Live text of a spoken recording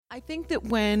I think that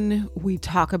when we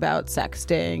talk about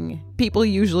sexting, people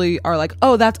usually are like,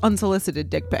 oh, that's unsolicited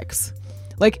dick pics.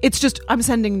 Like, it's just, I'm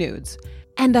sending nudes.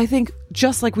 And I think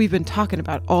just like we've been talking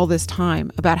about all this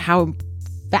time about how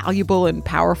valuable and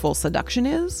powerful seduction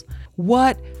is,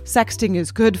 what sexting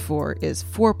is good for is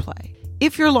foreplay.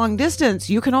 If you're long distance,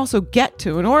 you can also get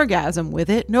to an orgasm with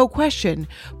it, no question.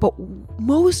 But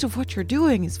most of what you're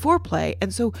doing is foreplay.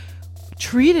 And so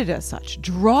treat it as such,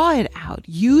 draw it out,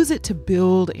 use it to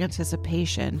build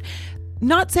anticipation.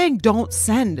 Not saying don't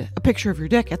send a picture of your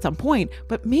dick at some point,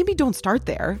 but maybe don't start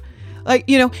there. Like,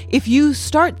 if you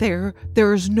start there,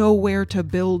 there's nowhere to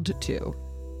build to.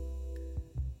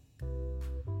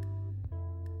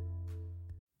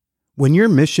 When your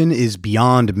mission is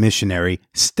beyond missionary,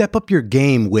 step up your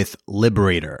game with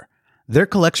Liberator. Their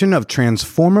collection of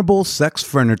transformable sex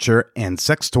furniture and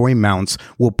sex toy mounts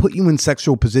will put you in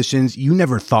sexual positions you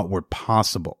never thought were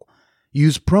possible.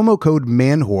 Use promo code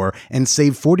MANWHORE and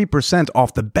save 40%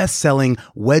 off the best-selling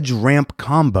Wedge Ramp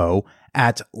combo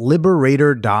at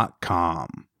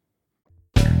Liberator.com.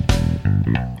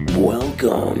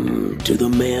 Welcome to the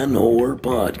Man Whore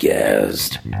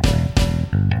Podcast.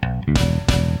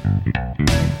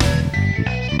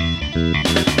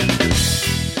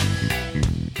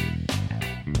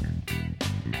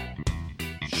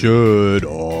 Should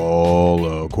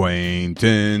all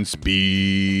acquaintance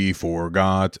be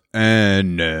forgot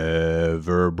and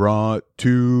never brought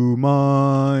to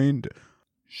mind?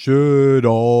 Should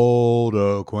old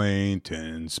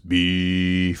acquaintance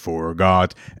be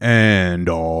forgot and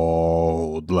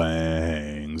auld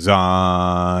lang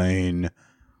syne?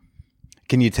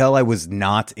 Can you tell I was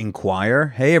not in choir?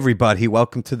 Hey everybody,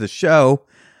 welcome to the show.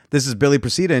 This is Billy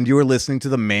Procida and you are listening to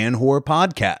the Man Whore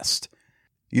Podcast.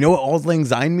 You know what auld lang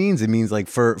syne means? It means like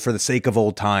for the sake of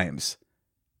old times.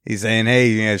 He's saying,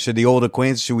 hey, should the old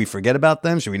acquaintance, should we forget about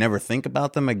them? Should we never think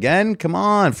about them again? Come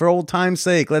on, for old time's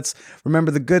sake, let's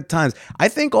remember the good times. I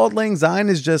think auld lang syne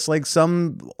is just like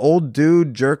some old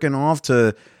dude jerking off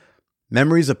to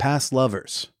memories of past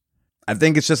lovers. I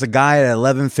think it's just a guy at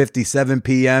 11:57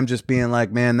 p.m. just being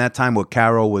like, man, that time with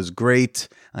Carol was great.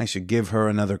 I should give her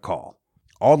another call.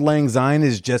 Auld lang syne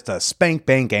is just a spank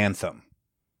bank anthem.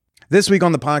 This week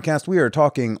on the podcast, we are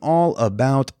talking all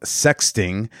about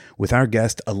sexting with our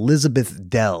guest, Elizabeth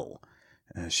Dell.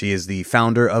 She is the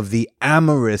founder of the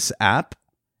Amorous app.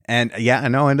 And yeah, I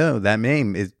know, that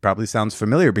name, it probably sounds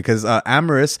familiar because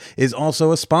Amorous is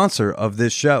also a sponsor of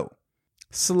this show.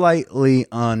 Slightly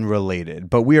unrelated,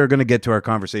 but we are going to get to our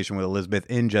conversation with Elizabeth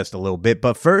in just a little bit.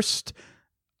 But first,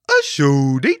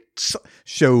 show dates.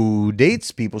 Show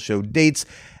dates, people show dates.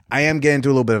 I am getting into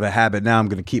a little bit of a habit now. I'm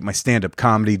going to keep my stand-up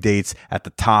comedy dates at the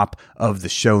top of the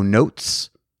show notes.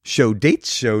 Show dates,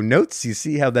 show notes. You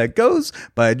see how that goes.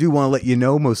 But I do want to let you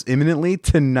know most imminently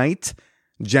tonight,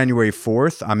 January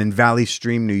 4th, I'm in Valley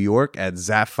Stream, New York at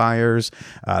Zaphire's.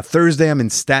 Thursday, I'm in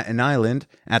Staten Island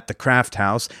at the Craft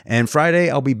House. And Friday,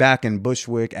 I'll be back in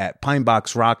Bushwick at Pine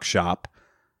Box Rock Shop.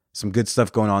 Some good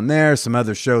stuff going on there. Some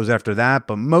other shows after that.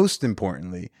 But most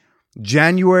importantly,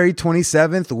 January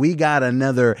 27th, we got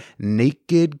another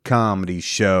naked comedy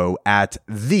show at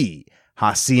the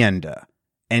Hacienda.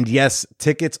 And yes,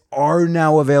 tickets are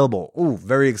now available. Ooh,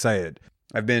 very excited.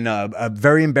 I've been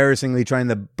very embarrassingly trying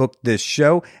to book this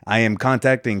show. I am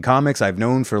contacting comics I've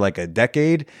known for like a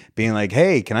decade, being like,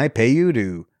 hey, can I pay you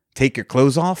to take your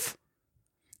clothes off?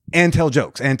 And tell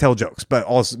jokes,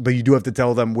 but you do have to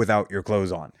tell them without your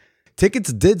clothes on.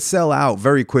 Tickets did sell out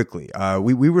very quickly.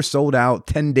 We were sold out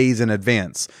 10 days in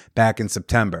advance back in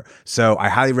September. So I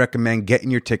highly recommend getting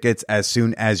your tickets as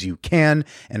soon as you can.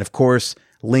 And of course,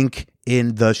 link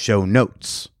in the show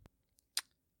notes.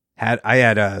 I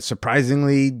had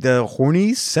surprisingly the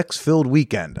horny, sex-filled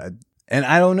weekend. And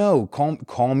I don't know,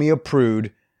 call me a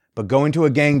prude, but going to a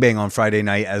gangbang on Friday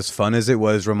night, as fun as it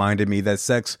was, reminded me that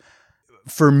sex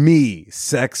really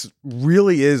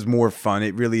is more fun.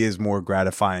 It really is more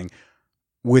gratifying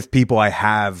with people I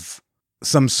have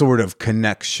some sort of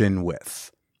connection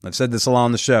with. I've said this a lot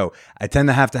on the show. I tend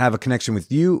to have a connection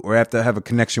with you, or I have to have a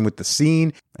connection with the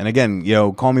scene. And again,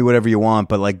 call me whatever you want,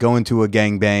 but like going to a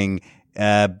gangbang,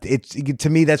 to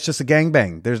me, that's just a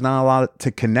gangbang. There's not a lot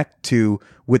to connect to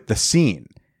with the scene.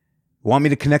 Want me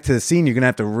to connect to the scene, you're going to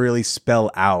have to really spell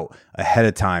out ahead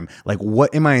of time. Like,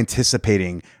 what am I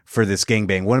anticipating for this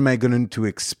gangbang? What am I going to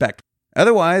expect?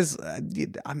 Otherwise,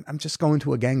 I'm just going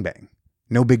to a gangbang.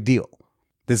 No big deal.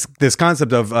 This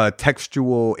concept of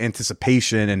textual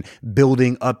anticipation and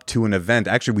building up to an event.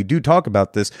 Actually, we do talk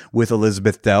about this with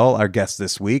Elizabeth Dell, our guest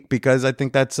this week, because I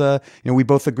think that's, we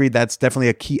both agreed that's definitely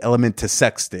a key element to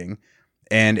sexting,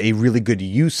 and a really good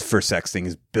use for sexting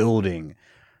is building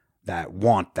that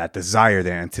want, that desire,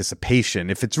 that anticipation.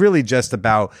 If it's really just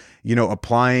about,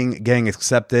 applying, getting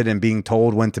accepted, and being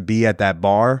told when to be at that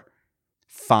bar,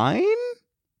 fine.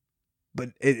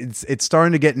 But it's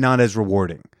starting to get not as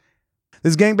rewarding.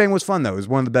 This gangbang was fun, though. It was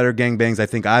one of the better gangbangs I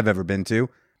think I've ever been to.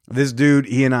 This dude,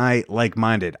 he and I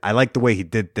like-minded. I like the way he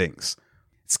did things.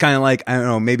 It's kind of like, I don't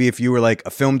know, maybe if you were like a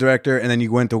film director and then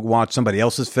you went to watch somebody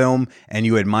else's film and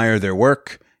you admire their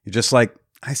work, you're just like,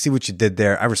 I see what you did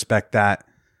there. I respect that.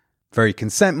 Very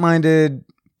consent-minded,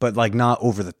 but like not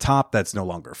over the top. That's no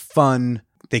longer fun.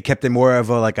 They kept it more of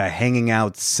a hanging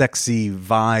out, sexy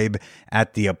vibe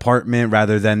at the apartment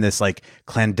rather than this like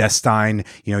clandestine,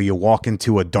 you walk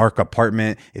into a dark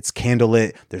apartment, it's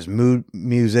candlelit, there's mood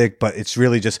music, but it's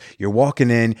really just, you're walking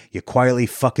in, you quietly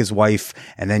fuck his wife,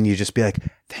 and then you just be like,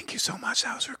 thank you so much.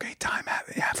 That was a great time.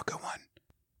 Have a good one.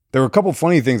 There were a couple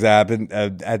funny things that happened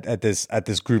at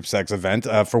this group sex event.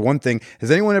 For one thing, has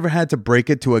anyone ever had to break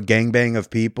it to a gangbang of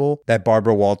people that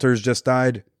Barbara Walters just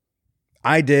died?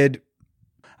 I did.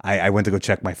 I went to go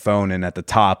check my phone, and at the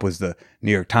top was the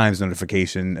New York Times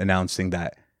notification announcing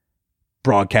that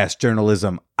broadcast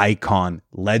journalism icon,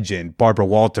 legend, Barbara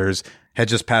Walters had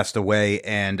just passed away,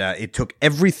 and it took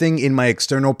everything in my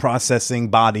external processing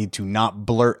body to not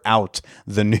blurt out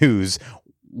the news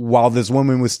while this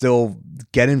woman was still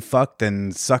getting fucked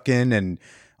and sucking and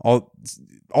all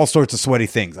sorts of sweaty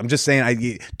things. I'm just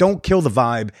saying, don't kill the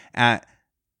vibe at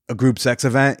a group sex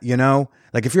event,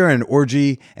 Like if you're in an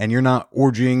orgy and you're not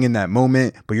orgying in that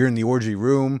moment, but you're in the orgy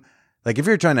room, like if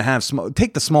you're trying to have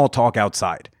take the small talk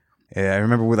outside. I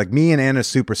remember with me and Anna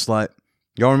Super Slut.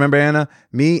 Y'all remember Anna?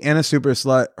 Me, Anna Super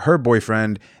Slut, her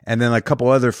boyfriend, and then a couple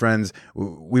other friends.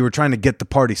 We were trying to get the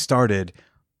party started.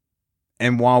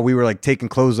 And while we were taking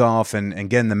clothes off and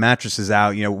getting the mattresses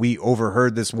out, we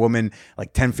overheard this woman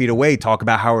 10 feet away talk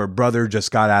about how her brother just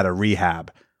got out of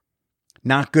rehab.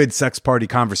 Not good sex party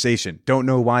conversation. Don't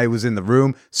know why he was in the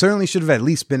room. Certainly should have at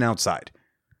least been outside.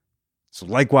 So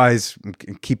likewise, I'm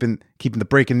keeping the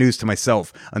breaking news to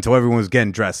myself until everyone was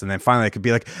getting dressed. And then finally I could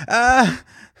be like, I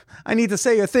need to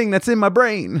say a thing that's in my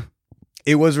brain.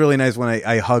 It was really nice when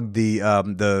I hugged I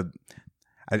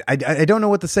don't know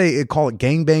what to say. Call it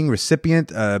gangbang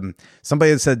recipient. Somebody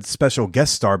had said special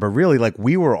guest star, but really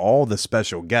we were all the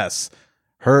special guests.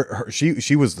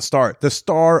 She was the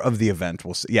star of the event.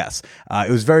 Yes.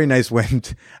 It was very nice when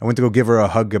I went to go give her a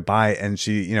hug goodbye, and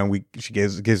she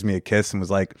gives me a kiss and was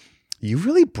like, "You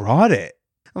really brought it."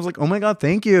 I was like, "Oh my God,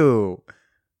 thank you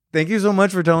so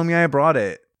much for telling me I brought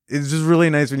it." It's just really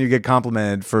nice when you get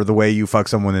complimented for the way you fuck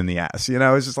someone in the ass.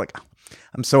 It's just like,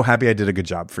 I'm so happy I did a good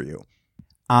job for you.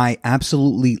 I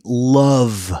absolutely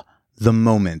love the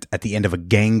moment at the end of a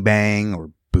gangbang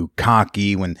or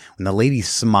bukkake when the lady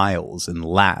smiles and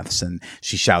laughs and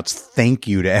she shouts thank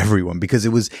you to everyone, because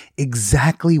it was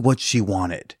exactly what she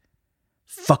wanted.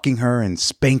 Fucking her and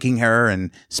spanking her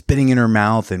and spitting in her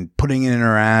mouth and putting it in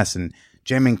her ass and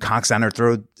jamming cocks down her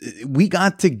throat. We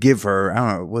got to give her, I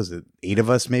don't know, was it 8 of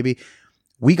us maybe?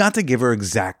 We got to give her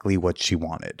exactly what she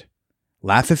wanted.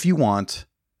 Laugh if you want,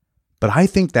 but I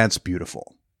think that's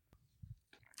beautiful.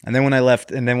 And then when I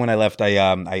left,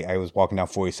 I was walking down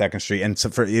 42nd Street, and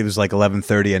it was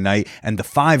 11:30 at night, and the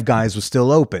Five Guys was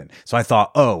still open. So I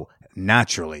thought,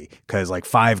 naturally, because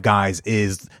Five Guys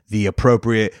is the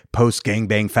appropriate post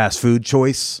gangbang fast food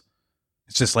choice.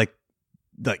 It's just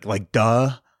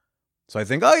duh. So I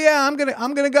think,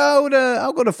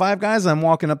 I'll go to Five Guys. I'm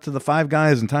walking up to the Five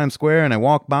Guys in Times Square, and I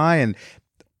walk by and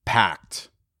packed.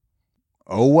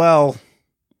 Oh well.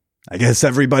 I guess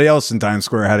everybody else in Times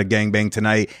Square had a gangbang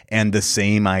tonight and the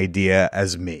same idea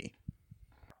as me.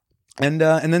 And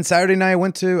then Saturday night I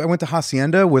went to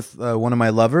Hacienda with one of my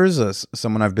lovers,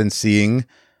 someone I've been seeing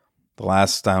the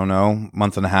last,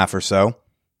 month and a half or so.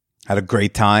 Had a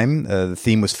great time. The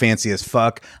theme was fancy as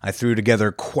fuck. I threw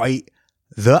together quite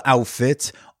the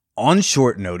outfit on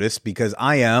short notice because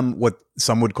I am what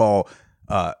some would call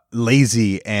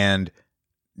lazy and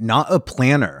not a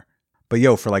planner. But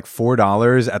for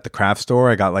 $4 at the craft store,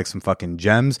 I got some fucking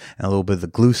gems and a little bit of the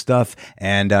glue stuff,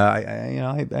 and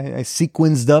I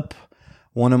sequenced up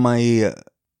one of my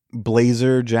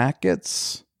blazer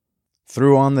jackets,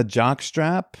 threw on the jock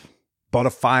strap, bought a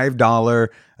 $5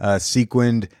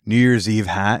 sequined New Year's Eve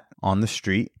hat on the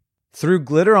street, threw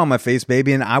glitter on my face,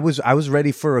 baby, and I was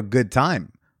ready for a good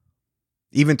time.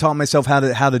 Even taught myself how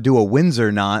to do a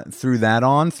Windsor knot, threw that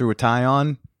on, threw a tie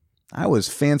on. I was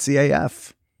fancy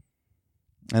AF.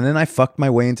 And then I fucked my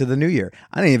way into the new year.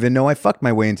 I didn't even know I fucked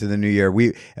my way into the new year.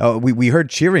 We heard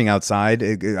cheering outside.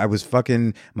 I was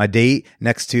fucking my date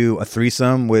next to a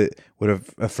threesome with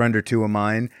a friend or two of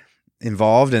mine.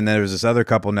 involved, and there was this other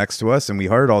couple next to us, and we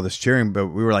heard all this cheering, but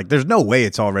we were like, there's no way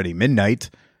it's already midnight.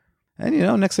 And,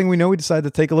 next thing we know, we decided to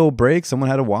take a little break. Someone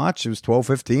had to watch. It was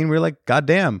 12:15. We were like,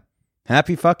 goddamn,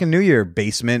 happy fucking New Year,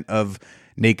 basement of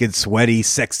naked, sweaty,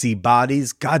 sexy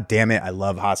bodies. God damn it, I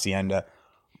love Hacienda.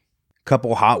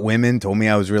 Couple hot women told me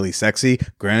I was really sexy.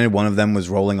 Granted, one of them was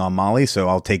rolling on Molly, so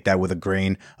I'll take that with a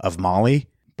grain of Molly.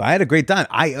 But I had a great time.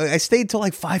 I stayed till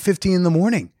like 5:15 in the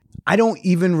morning. I don't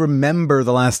even remember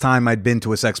the last time I'd been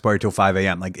to a sex party till 5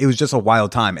 a.m. Like, it was just a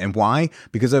wild time. And why?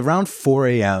 Because around 4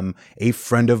 a.m., a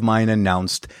friend of mine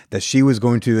announced that she was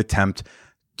going to attempt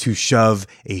to shove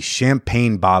a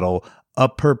champagne bottle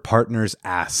up her partner's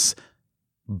ass,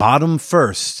 bottom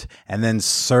first, and then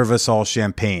serve us all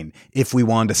champagne if we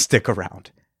wanted to stick around.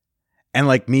 And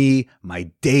like me, my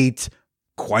date,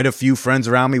 quite a few friends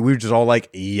around me, we were just all like,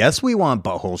 yes, we want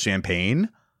butthole champagne.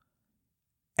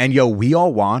 And we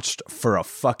all watched for a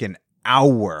fucking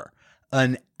hour.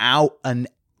 An hour.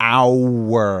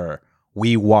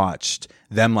 We watched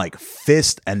them like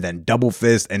fist and then double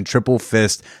fist and triple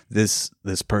fist this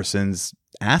person's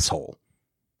asshole.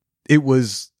 It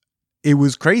was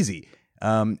crazy.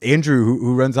 Andrew,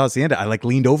 who runs Hacienda, I like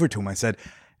leaned over to him. I said,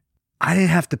 I didn't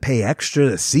have to pay extra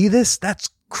to see this.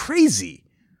 That's crazy.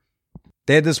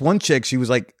 They had this one chick. She was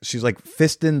like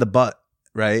fisting the butt,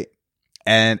 right?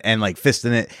 And like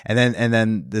fisting it. And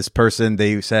then this person,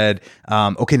 they said,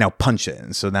 okay, now punch it.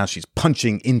 And so now she's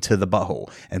punching into the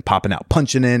butthole and popping out,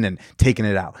 punching in and taking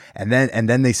it out. And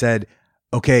then they said,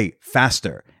 okay,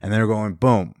 faster. And they're going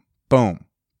boom, boom,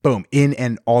 boom, in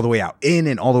and all the way out, in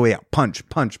and all the way out, punch,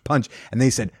 punch, punch. And they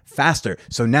said faster.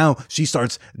 So now she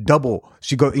starts double.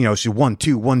 She 1,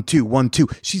 2, 1, 2, 1, 2.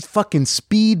 She's fucking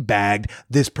speed bagged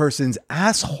this person's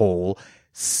asshole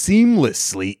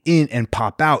seamlessly in and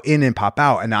pop out.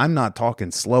 And I'm not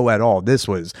talking slow at all. This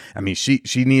was,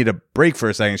 she needed a break for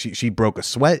a second. She broke a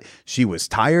sweat. She was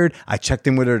tired. I checked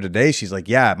in with her today. She's like,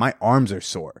 yeah, my arms are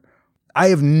sore. I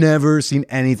have never seen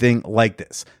anything like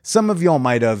this. Some of y'all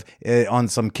might have on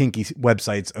some kinky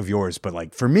websites of yours, but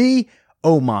like for me,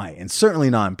 oh my, and certainly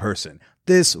not in person.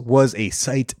 This was a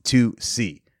sight to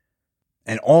see.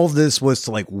 And all of this was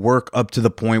to like work up to the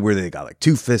point where they got like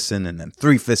 2 fists in and then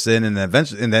 3 fists in and then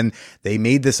eventually, and then they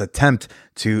made this attempt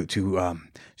to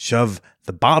shove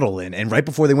the bottle in. And right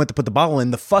before they went to put the bottle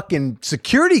in, the fucking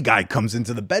security guy comes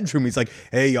into the bedroom. He's like,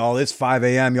 hey y'all, it's 5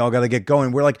 a.m. Y'all got to get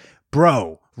going. We're like,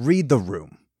 bro, read the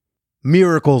room.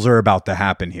 Miracles are about to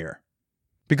happen here.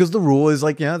 Because the rule is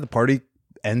like, the party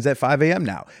ends at 5 a.m.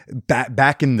 now.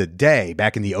 Back in the day,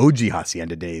 back in the OG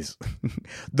Hacienda days,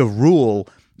 the rule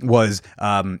was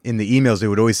in the emails, they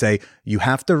would always say, you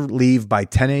have to leave by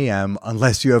 10 a.m.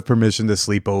 unless you have permission to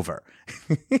sleep over.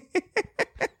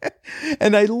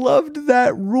 And I loved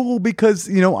that rule because,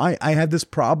 I had this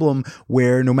problem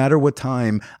where no matter what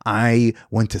time I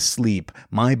went to sleep,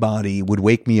 my body would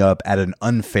wake me up at an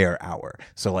unfair hour.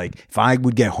 So like if I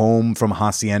would get home from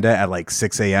Hacienda at like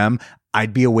 6 a.m.,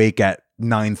 I'd be awake at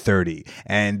 9:30.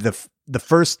 And the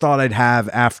first thought I'd have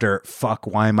after, fuck,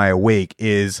 why am I awake,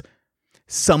 is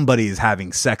somebody is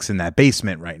having sex in that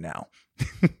basement right now.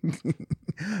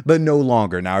 But no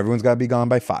longer. Now everyone's got to be gone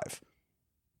by 5.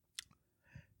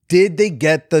 Did they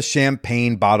get the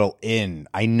champagne bottle in?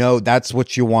 I know that's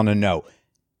what you want to know.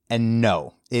 And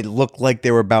no, it looked like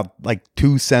they were about like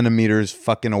 2 centimeters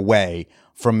fucking away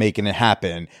from making it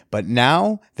happen. But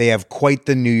now they have quite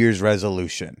the New Year's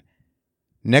resolution.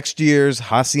 Next year's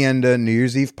Hacienda New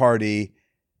Year's Eve party,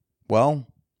 well,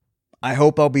 I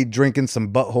hope I'll be drinking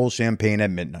some butthole champagne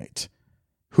at midnight.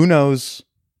 Who knows?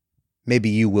 Maybe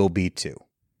you will be too.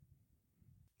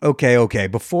 Okay.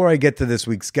 Before I get to this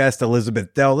week's guest,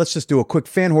 Elizabeth Dell, let's just do a quick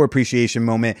fan whore appreciation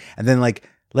moment. And then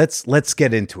let's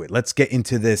get into it. Let's get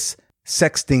into this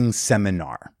sexting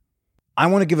seminar. I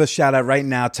want to give a shout out right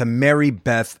now to Mary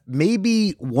Beth,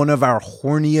 maybe one of our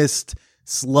horniest,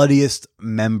 sluttiest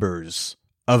members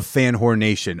of Fan Whore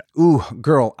Nation. Ooh,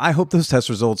 girl, I hope those test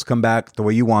results come back the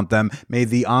way you want them. May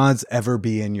the odds ever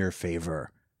be in your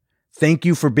favor. Thank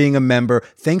you for being a member.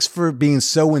 Thanks for being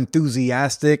so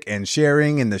enthusiastic and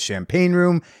sharing in the champagne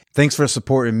room. Thanks for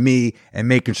supporting me and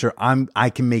making sure I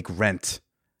can make rent.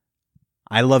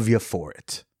 I love you for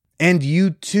it. And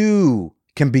you too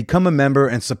can become a member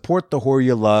and support the whore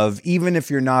you love, even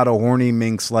if you're not a horny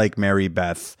minx like Mary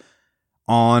Beth,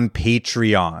 on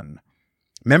Patreon.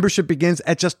 Membership begins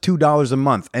at just $2 a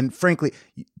month. And frankly,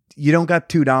 you don't got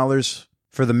 $2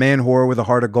 for the man whore with a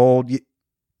heart of gold. Do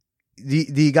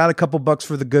you got a couple bucks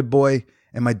for the good boy?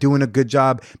 Am I doing a good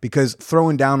job? Because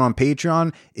throwing down on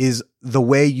Patreon is the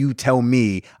way you tell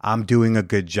me I'm doing a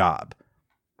good job.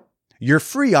 Your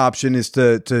free option is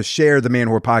to share the Man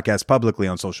Whore podcast publicly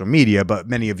on social media, but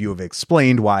many of you have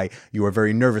explained why you are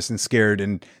very nervous and scared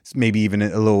and maybe even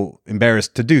a little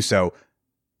embarrassed to do so.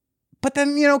 But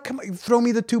then, come on, throw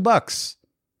me the $2.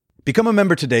 Become a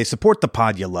member today. Support the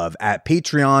pod you love at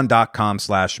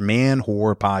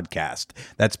patreon.com/manwhorepodcast.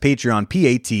 That's Patreon,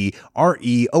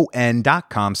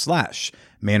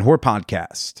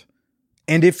 patreon.com/manwhorepodcast.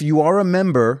 And if you are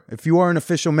an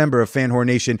official member of Fan Whore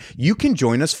Nation, you can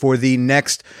join us for the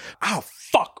next,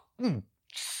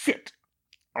 shit.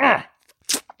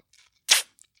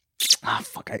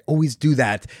 Fuck, I always do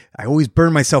that. I always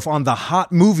burn myself on the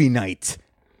hot movie night.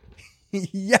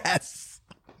 Yes.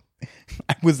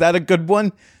 Was that a good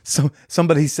one? So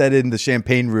somebody said in the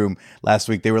champagne room last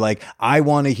week, they were like, I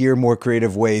want to hear more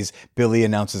creative ways Billy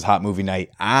announces hot movie night.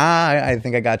 I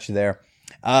think I got you there.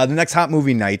 The next hot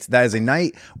movie night, that is a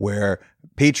night where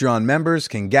Patreon members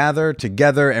can gather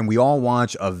together and we all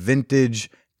watch a vintage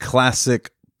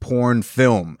classic porn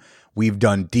film. We've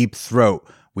done Deep Throat.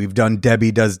 We've done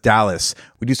Debbie Does Dallas.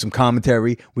 We do some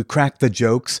commentary. We crack the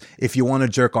jokes. If you want to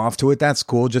jerk off to it, that's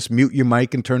cool. Just mute your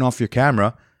mic and turn off your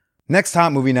camera. Next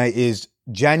hot movie night is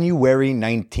January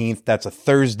 19th. That's a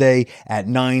Thursday at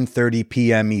 9:30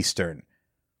 p.m. Eastern.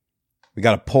 We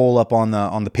got a poll up on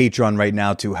the Patreon right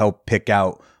now to help pick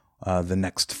out the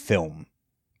next film.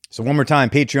 So one more time,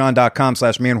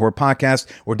 patreon.com/manwhorepodcast,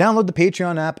 or download the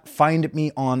Patreon app. Find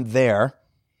me on there.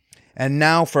 And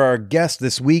now for our guest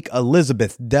this week,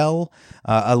 Elizabeth Dell.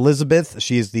 Elizabeth,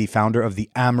 she is the founder of the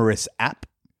Amorous app.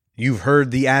 You've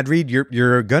heard the ad read.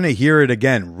 You're going to hear it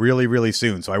again really, really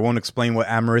soon. So I won't explain what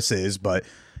Amorous is, but,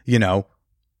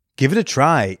 give it a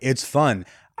try. It's fun.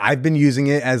 I've been using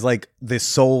it as like this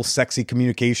sole sexy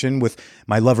communication with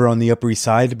my lover on the Upper East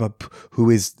Side, but who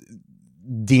is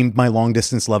deemed my long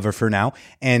distance lover for now.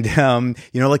 And,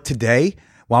 like today,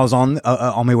 while I was on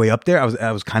my way up there,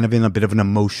 I was kind of in a bit of an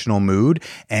emotional mood,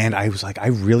 and I was like, I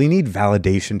really need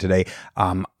validation today.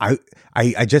 I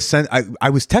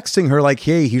was texting her like,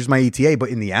 hey, here's my ETA, but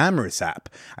in the Amorous app,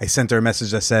 I sent her a message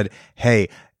that said, hey,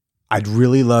 I'd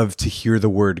really love to hear the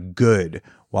word good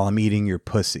while I'm eating your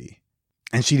pussy.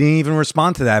 And she didn't even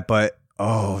respond to that, but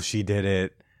she did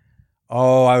it.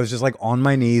 I was just like on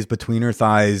my knees between her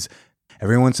thighs.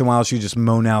 Every once in a while, she would just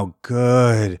moan out,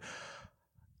 good.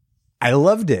 I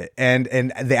loved it. And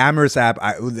the Amorous app,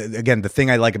 again, the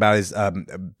thing I like about it is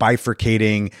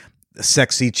bifurcating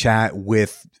sexy chat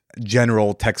with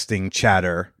general texting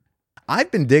chatter.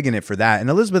 I've been digging it for that. And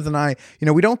Elizabeth and I,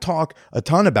 we don't talk a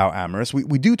ton about Amorous.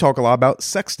 We do talk a lot about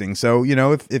sexting. So,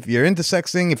 if you're into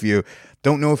sexting, if you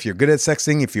don't know if you're good at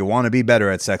sexting, if you want to be better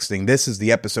at sexting, this is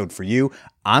the episode for you.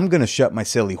 I'm going to shut my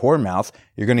silly whore mouth.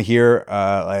 You're going to hear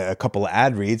a couple of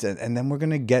ad reads, and then we're going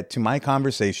to get to my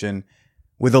conversation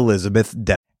with Elizabeth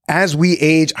Dell. As we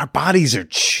age, our bodies are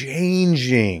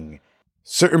changing.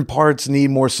 Certain parts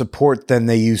need more support than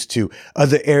they used to.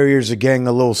 Other areas are getting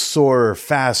a little sorer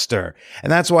faster.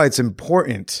 And that's why it's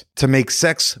important to make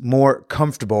sex more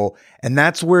comfortable. And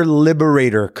that's where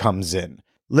Liberator comes in.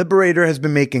 Liberator has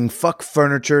been making fuck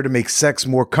furniture to make sex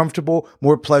more comfortable,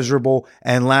 more pleasurable,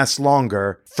 and last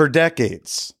longer for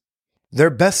decades. Their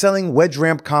best-selling wedge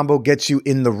ramp combo gets you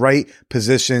in the right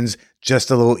positions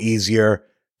just a little easier,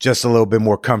 just a little bit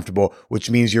more comfortable, which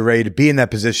means you're ready to be in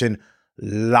that position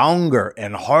longer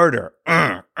and harder.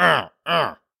 And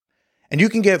you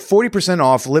can get 40%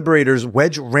 off Liberator's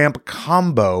wedge ramp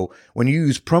combo when you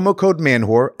use promo code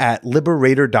MANWHORE at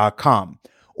Liberator.com.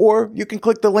 Or you can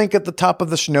click the link at the top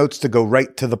of the show notes to go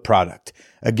right to the product.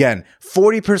 Again,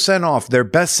 40% off their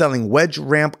best-selling wedge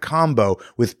ramp combo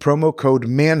with promo code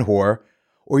MANWHORE.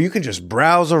 Or you can just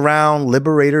browse around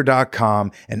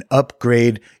Liberator.com and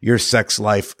upgrade your sex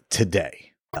life today.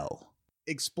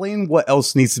 Explain what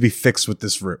else needs to be fixed with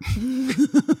this room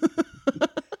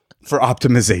for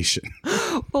optimization.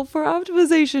 Well, for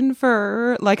optimization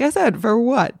like I said, for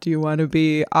what? Do you want to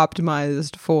be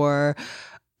optimized for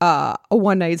a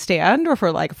one-night stand or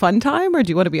for like fun time? Or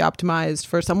do you want to be optimized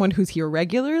for someone who's here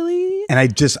regularly? And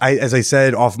as I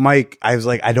said off mic, I was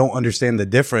like, I don't understand the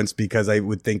difference, because I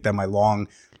would think that my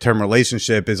long-term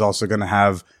relationship is also going to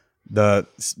have the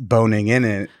boning in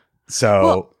it.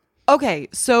 So, okay.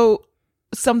 So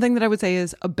something that I would say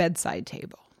is a bedside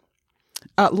table.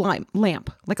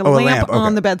 Lamp, like a lamp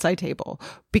on the bedside table.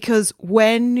 Because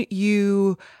when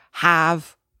you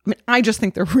have I mean, I just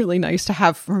think they're really nice to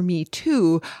have for me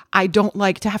too. I don't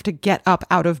like to have to get up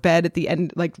out of bed at the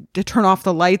end, like to turn off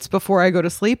the lights before I go to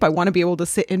sleep. I want to be able to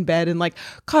sit in bed and like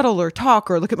cuddle or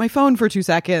talk or look at my phone for 2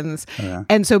 seconds. Yeah.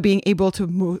 And so being able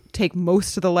to take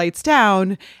most of the lights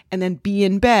down and then be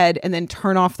in bed and then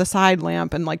turn off the side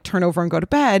lamp and like turn over and go to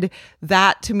bed,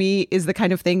 that to me is the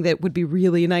kind of thing that would be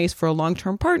really nice for a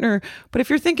long-term partner. But if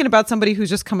you're thinking about somebody who's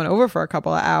just coming over for a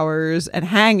couple of hours and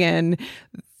hanging,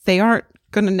 they aren't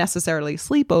going to necessarily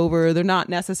sleep over. They're not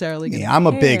necessarily going to I'm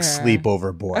a big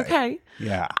sleepover boy. Okay.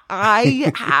 Yeah.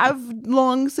 I have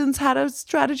long since had a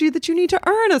strategy that you need to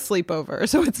earn a sleepover.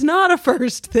 So it's not a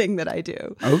first thing that I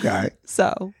do. Okay.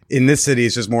 So in this city,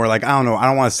 it's just more like, I don't know. I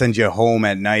don't want to send you home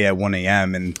at night at 1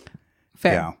 a.m. and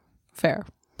fair. Yeah. Fair.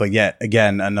 But yet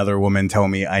again, another woman tell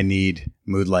me I need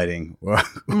mood lighting or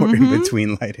in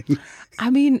between lighting. I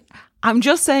mean, I'm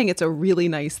just saying it's a really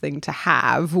nice thing to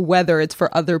have, whether it's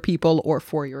for other people or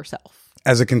for yourself.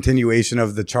 As a continuation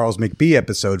of the Charles McBee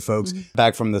episode, folks,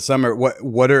 back from the summer,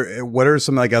 what are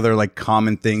some like other like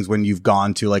common things when you've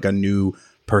gone to like a new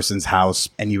person's house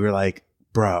and you were like,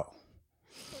 bro?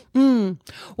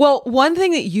 Well, one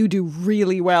thing that you do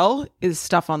really well is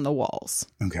stuff on the walls.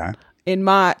 Okay. In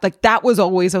my, like, that was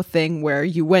always a thing where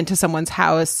you went to someone's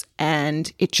house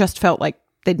and it just felt like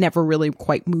they'd never really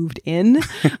quite moved in,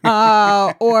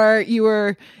 or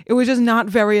it was just not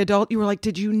very adult. You were like,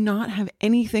 did you not have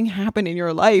anything happen in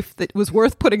your life that was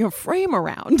worth putting a frame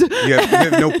around? You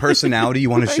have no personality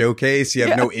you want to showcase. You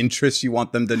have no interests you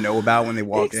want them to know about when they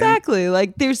walk in. Exactly.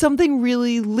 Like there's something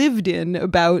really lived in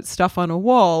about stuff on a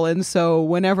wall. And so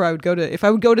whenever if I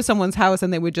would go to someone's house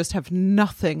and they would just have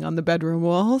nothing on the bedroom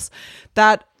walls,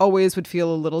 that always would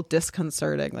feel a little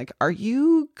disconcerting. Like, are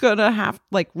you gonna have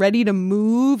like ready to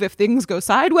move if things go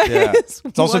sideways? Yeah.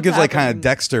 It also gives like kind of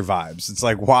Dexter vibes. It's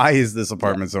like, why is this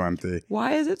apartment so empty?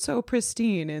 Why is it so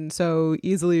pristine and so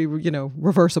easily,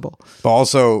 reversible? But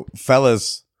also,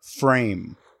 fellas,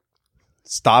 frame.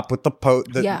 Stop with the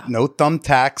no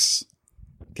thumbtacks.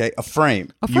 Okay, a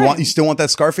frame. You still want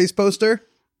that Scarface poster?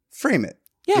 Frame it.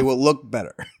 Yeah. It will look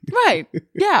better. Right.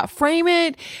 Yeah. Frame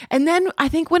it. And then I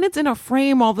think when it's in a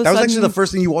frame, all of a sudden. That was actually the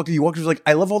first thing you walked in. You walked in, like,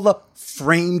 I love all the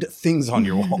framed things on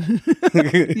your wall.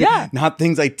 Yeah. Not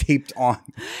things I taped on.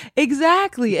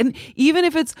 Exactly. And even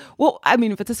if it's,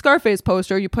 if it's a Scarface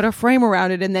poster, you put a frame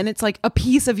around it and then it's like a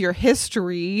piece of your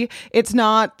history. It's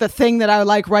not the thing that I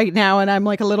like right now. And I'm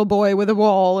like a little boy with a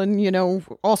wall. And,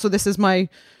 also this is my.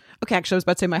 Okay, actually, I was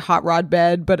about to say my hot rod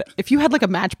bed, but if you had like a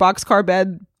Matchbox car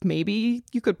bed, maybe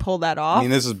you could pull that off. I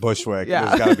mean, this is Bushwick. Yeah.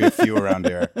 There's got to be a few around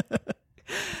here.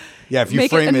 Yeah, if you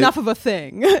make frame it enough of a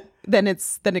thing, then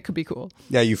it could be cool.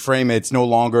 Yeah, you frame it. It's no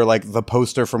longer like the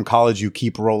poster from college you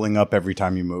keep rolling up every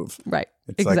time you move. Right.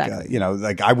 It's exactly. like,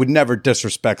 like I would never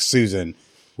disrespect Susan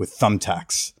with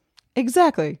thumbtacks.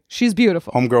 Exactly. She's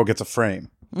beautiful. Homegirl gets a frame.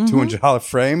 $200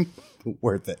 frame.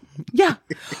 Worth it. Yeah.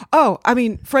 Oh, I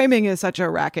mean, framing is such a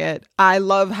racket. I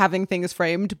love having things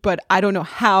framed, but I don't know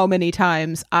how many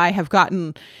times I have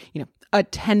gotten, a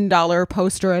 $10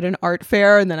 poster at an art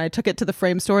fair, and then I took it to the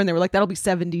frame store and they were like, that'll be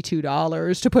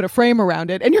 $72 to put a frame around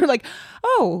it. And you're like,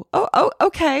 oh,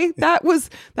 okay. That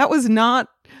was not,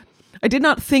 I did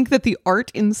not think that the art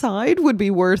inside would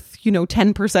be worth,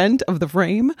 10% of the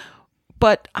frame,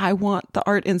 but I want the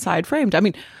art inside framed. I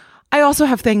mean, I also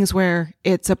have things where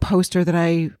it's a poster that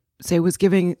I say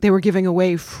they were giving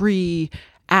away free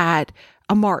at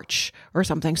a march or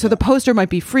something. So the poster might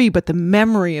be free, but the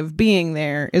memory of being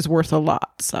there is worth a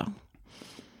lot. So.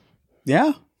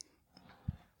 Yeah.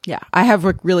 Yeah. I have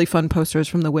really fun posters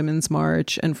from the Women's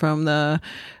March and from the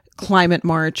Climate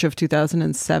March of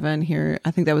 2007 here.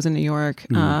 I think that was in New York.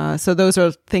 So those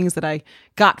are things that I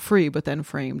got free, but then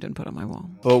framed and put on my wall.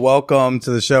 Well, welcome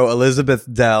to the show, Elizabeth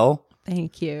Dell.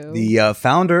 Thank you. The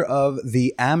founder of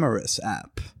the Amorous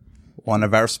app, one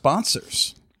of our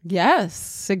sponsors.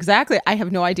 Yes, exactly. I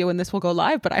have no idea when this will go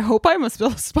live, but I hope I'm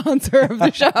still a sponsor of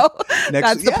the show.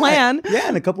 That's the plan. Yeah,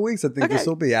 in a couple weeks, I think this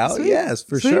will be out. Sweet. Yes,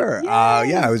 for sure.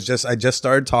 I just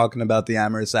started talking about the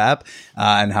Amorous app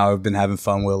and how I've been having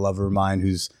fun with a lover of mine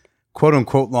who's quote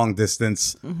unquote long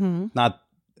distance, not.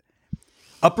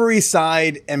 Upper East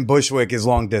Side and Bushwick is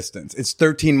long distance. It's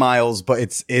 13 miles, but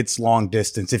it's long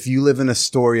distance. If you live in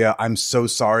Astoria, I'm so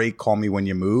sorry. Call me when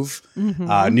you move.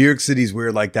 New York City's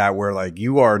weird like that, where like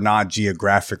you are not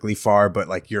geographically far, but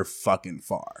like you're fucking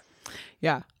far.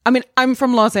 Yeah. I mean, I'm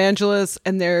from Los Angeles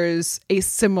and there's a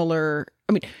similar,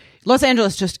 Los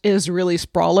Angeles just is really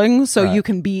sprawling. So you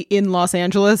can be in Los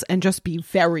Angeles and just be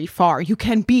very far. You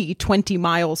can be 20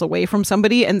 miles away from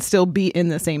somebody and still be in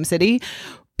the same city.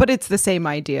 But it's the same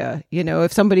idea. You know,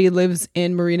 if somebody lives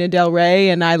in Marina Del Rey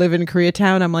and I live in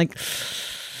Koreatown, I'm like,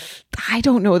 I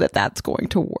don't know that that's going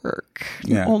to work.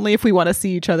 Yeah. Only if we want to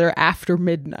see each other after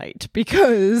midnight,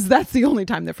 because that's the only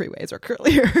time the freeways are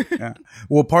clear. Yeah.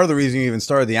 Well, part of the reason you even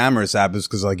started the Amorous app is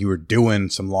because like you were doing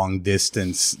some long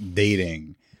distance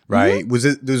dating, right? Was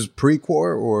it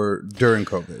pre-quar or during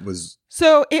COVID?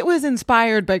 So it was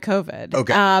inspired by COVID.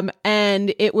 Okay.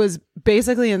 And it was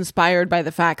basically inspired by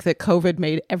the fact that COVID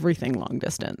made everything long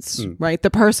distance, right? The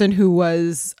person who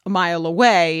was a mile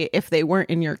away, if they weren't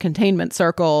in your containment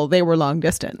circle, they were long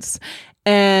distance.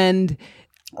 And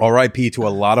R.I.P. to a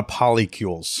lot of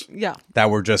polycules. Yeah.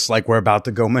 That were just like, we're about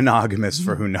to go monogamous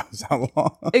for who knows how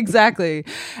long. Exactly.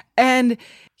 And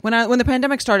when the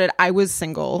pandemic started, I was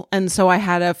single. And so I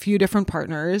had a few different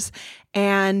partners,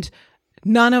 and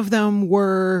none of them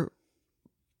were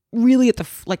really at the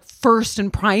first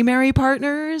and primary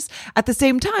partners. At the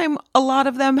same time, a lot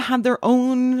of them had their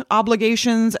own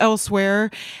obligations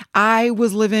elsewhere. I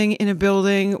was living in a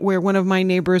building where one of my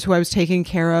neighbors who I was taking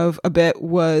care of a bit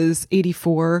was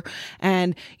 84.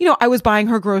 And, you know, I was buying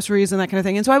her groceries and that kind of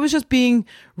thing. And so I was just being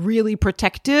really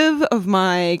protective of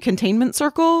my containment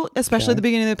circle, especially at the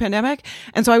beginning of the pandemic.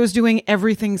 And so I was doing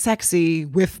everything sexy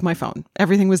with my phone.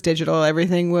 Everything was digital.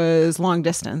 Everything was long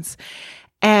distance.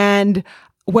 And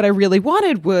what I really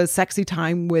wanted was sexy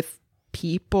time with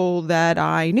people that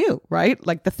I knew, right?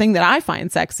 Like the thing that I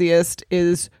find sexiest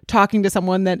is talking to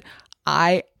someone that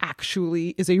I actually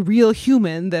is a real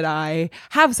human that I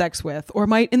have sex with, or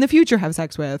might in the future have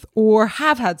sex with, or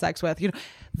have had sex with. You know,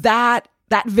 that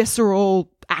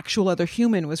visceral actual other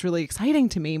human was really exciting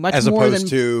to me, much as more opposed than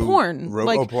to porn.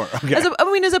 porn. Okay.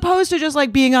 As opposed to just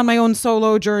like being on my own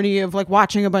solo journey of like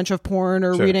watching a bunch of porn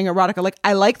or reading erotica. Like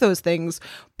I like those things,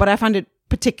 but I find it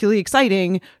particularly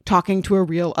exciting talking to a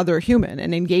real other human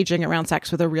and engaging around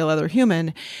sex with a real other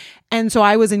human. And so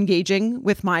I was engaging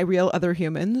with my real other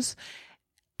humans.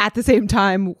 At the same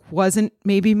time, wasn't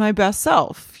maybe my best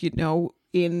self. You know,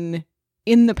 in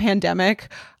the pandemic,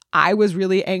 I was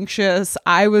really anxious.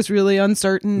 I was really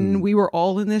uncertain. We were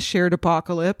all in this shared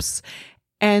apocalypse.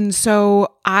 And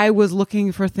so I was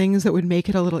looking for things that would make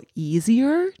it a little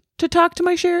easier to talk to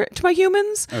my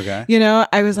humans. Okay. You know,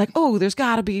 I was like, oh, there's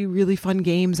got to be really fun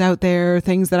games out there,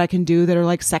 things that I can do that are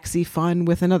like sexy fun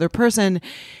with another person,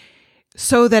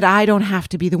 so that I don't have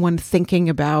to be the one thinking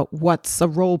about what's a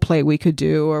role play we could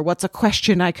do, or what's a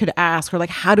question I could ask, or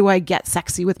like, how do I get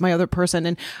sexy with my other person?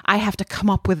 And I have to come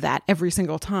up with that every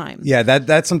single time. Yeah,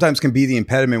 that sometimes can be the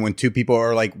impediment when two people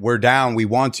are like, we're down, we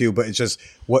want to, but it's just,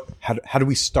 how do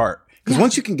we start? Because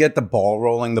once you can get the ball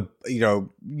rolling,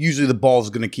 usually the ball is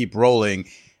going to keep rolling,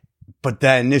 but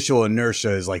that initial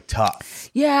inertia is like tough.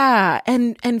 Yeah,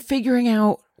 and figuring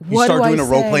out you start doing a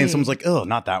role play and someone's like, oh,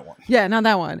 not that one. Yeah, not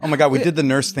that one. Oh my God, we did the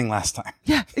nurse thing last time.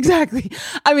 Yeah, exactly.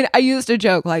 I mean, I used to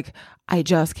joke like, I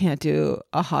just can't do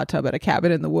a hot tub at a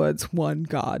cabin in the woods one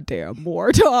goddamn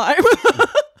more time.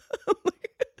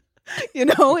 You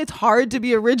know, it's hard to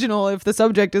be original if the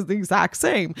subject is the exact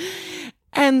same.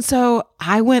 And so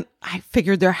I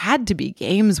figured there had to be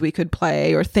games we could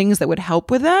play or things that would help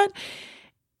with that.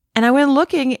 And I went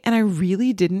looking and I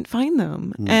really didn't find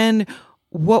them. And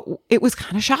it was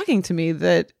kind of shocking to me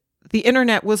that the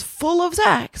internet was full of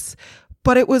sex,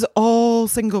 but it was all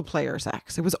single player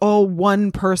sex. It was all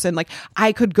one person. Like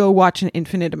I could go watch an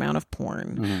infinite amount of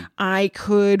porn. I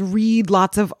could read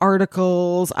lots of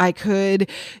articles. I could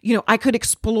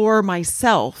explore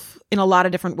myself in a lot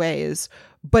of different ways.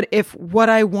 But if what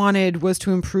I wanted was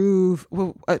to improve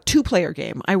a two-player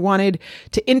game, I wanted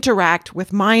to interact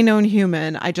with my known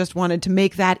human, I just wanted to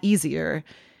make that easier,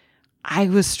 I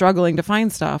was struggling to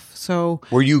find stuff. So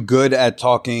were you good at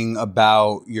talking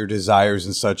about your desires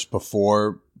and such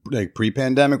before, like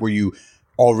pre-pandemic? Were you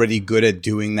already good at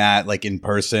doing that like in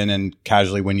person and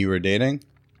casually when you were dating?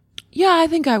 Yeah, I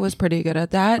think I was pretty good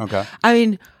at that. Okay. I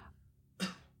mean,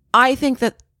 I think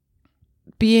that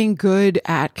being good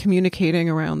at communicating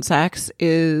around sex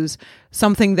is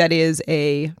something that is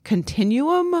a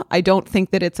continuum. I don't think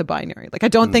that it's a binary. Like I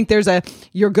don't think there's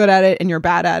you're good at it and you're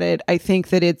bad at it. I think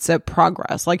that it's a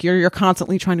progress. Like you're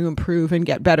constantly trying to improve and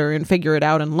get better and figure it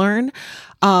out and learn.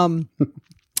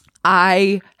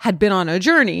 I had been on a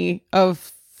journey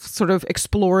of sort of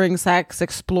exploring sex,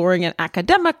 exploring it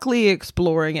academically,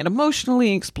 exploring it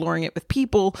emotionally, exploring it with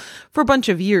people for a bunch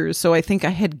of years. So I think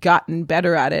I had gotten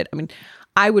better at it. I mean,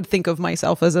 I would think of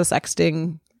myself as a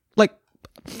sexting,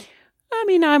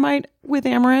 I might with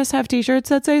Amorous have t-shirts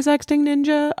that say sexting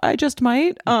ninja. I just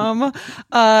might.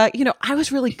 I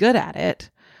was really good at it.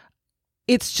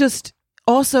 It's just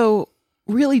also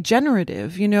really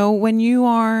generative. You know, when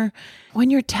you're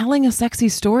telling a sexy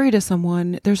story to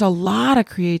someone, there's a lot of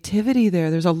creativity there.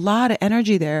 There's a lot of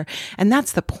energy there. And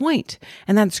that's the point.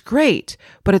 And that's great.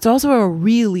 But it's also a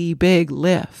really big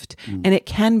lift and it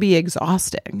can be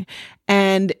exhausting.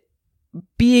 And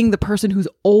being the person who's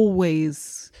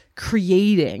always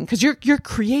creating, because you're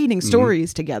creating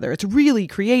stories together. It's really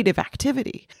creative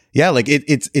activity. Yeah, like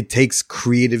it takes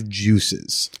creative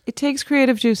juices. It takes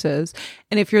creative juices.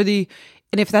 And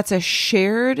if that's a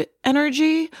shared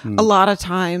energy, a lot of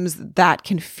times that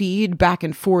can feed back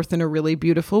and forth in a really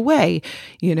beautiful way.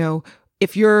 You know,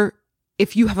 if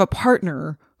you have a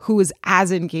partner who is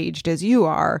as engaged as you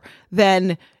are,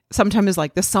 then sometimes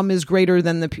like the sum is greater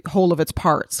than the whole of its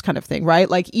parts kind of thing, right?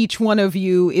 Like each one of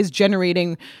you is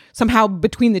generating somehow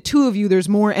between the two of you, there's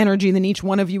more energy than each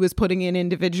one of you is putting in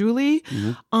individually.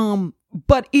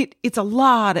 But it's a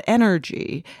lot of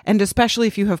energy. And especially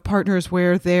if you have partners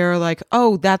where they're like,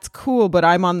 oh, that's cool, but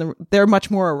they're much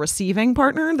more a receiving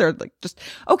partner. They're like, just,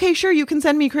 okay, sure, you can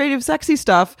send me creative, sexy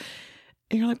stuff.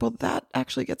 And you're like, well, that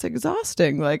actually gets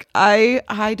exhausting. Like,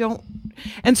 I don't.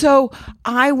 And so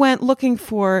I went looking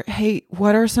for, hey,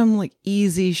 what are some like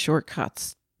easy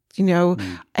shortcuts, you know,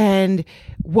 and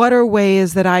what are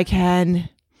ways that I can,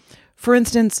 for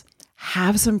instance,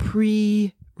 have some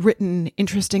pre-written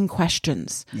interesting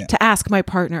questions to ask my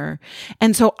partner.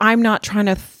 And so I'm not trying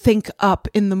to think up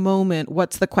in the moment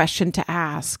what's the question to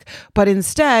ask, but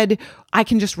instead I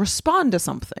can just respond to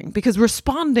something, because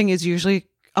responding is usually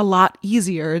a lot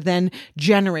easier than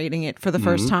generating it for the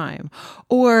first time.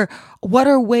 Or what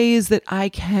are ways that I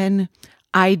can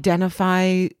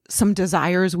identify some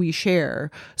desires we share?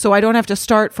 So I don't have to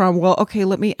start from, well, okay,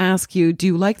 let me ask you, do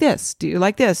you like this? Do you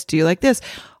like this? Do you like this?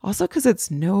 Also, because it's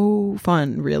no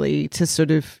fun really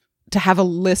to have a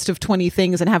list of 20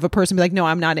 things and have a person be like, no,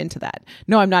 I'm not into that.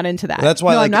 No, I'm not into that. Well, that's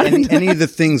why no, like any of the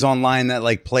things online that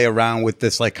like play around with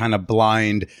this like kind of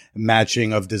blind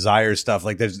matching of desire stuff,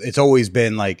 like it's always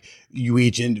been like you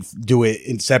each do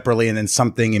it separately and then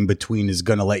something in between is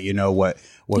going to let you know what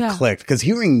clicked. Because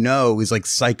hearing no is like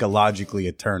psychologically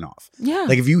a turnoff. Yeah.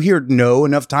 Like if you hear no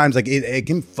enough times, like it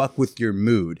can fuck with your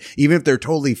mood. Even if they're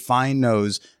totally fine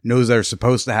knows that are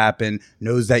supposed to happen,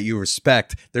 knows that you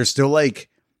respect, there's still like,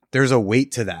 there's a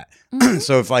weight to that.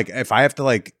 So if I have to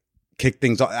like kick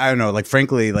things off, I don't know, like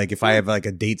frankly, like if I have like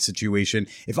a date situation,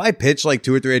 if I pitch like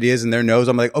 2 or 3 ideas and their no's,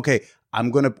 I'm like, okay,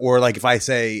 I'm going to, or like if I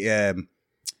say,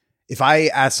 if I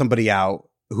ask somebody out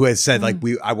who has said like,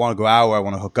 I want to go out or I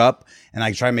want to hook up and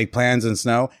I try to make plans in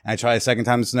snow and I try a second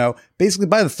time in snow, basically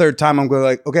by the third time, I'm going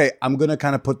like, okay, I'm going to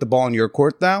kind of put the ball in your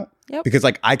court now because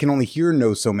like I can only hear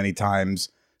no so many times.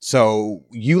 So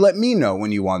you let me know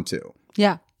when you want to.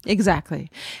 Yeah.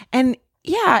 Exactly. And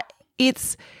yeah,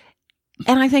 and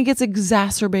I think it's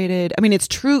exacerbated. I mean, it's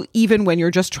true even when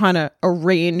you're just trying to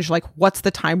arrange, like, what's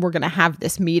the time we're going to have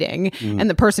this meeting? And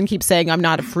the person keeps saying, I'm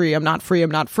not free. I'm not free.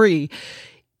 I'm not free.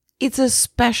 It's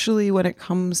especially when it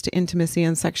comes to intimacy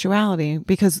and sexuality,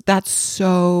 because that's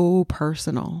so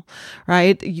personal,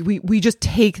 right? We just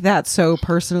take that so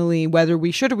personally, whether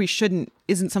we should or we shouldn't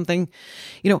isn't something,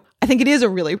 you know, I think it is a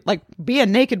really, like,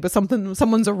 being naked with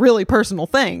someone's a really personal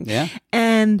thing. Yeah.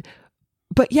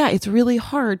 But yeah, it's really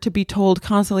hard to be told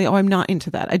constantly, oh, I'm not into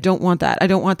that. I don't want that. I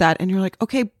don't want that. And you're like,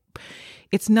 okay,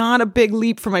 it's not a big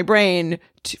leap for my brain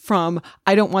from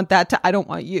I don't want that to I don't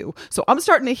want you. So I'm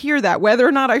starting to hear that, whether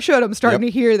or not I should, I'm starting to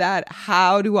hear that.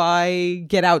 How do I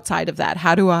get outside of that?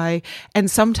 And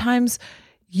sometimes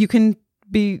you can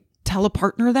tell a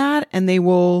partner that and they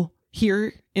will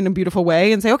hear in a beautiful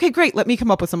way and say, okay, great, let me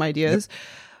come up with some ideas.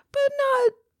 But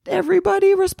not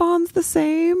everybody responds the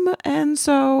same. And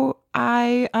so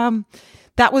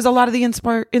that was a lot of the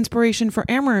inspiration for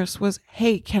Amorous was,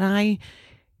 hey, can I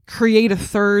create a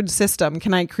third system?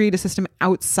 Can I create a system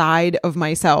outside of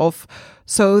myself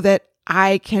so that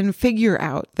I can figure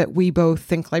out that we both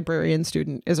think librarian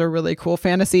student is a really cool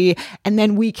fantasy, and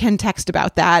then we can text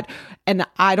about that, and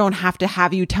I don't have to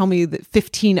have you tell me the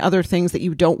 15 other things that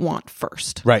you don't want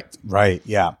first. Right.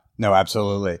 Yeah. No,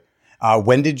 absolutely.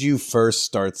 When did you first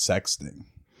start sexting?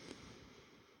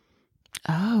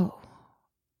 Oh.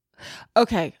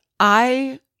 Okay.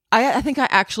 I think I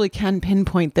actually can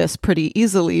pinpoint this pretty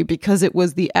easily because it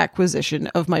was the acquisition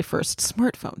of my first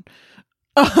smartphone.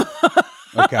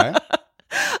 Okay.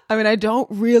 I mean, I don't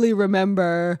really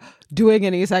remember doing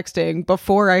any sexting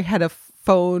before I had a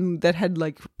phone that had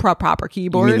like proper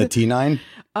keyboard. You mean the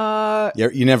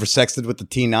T9? You never sexted with the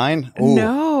T9? Ooh,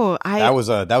 no, that was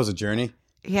a journey.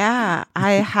 Yeah,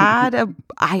 I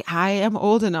am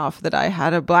old enough that I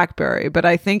had a BlackBerry, but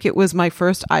I think it was my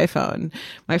first iPhone,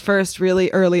 my first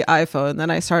really early iPhone. Then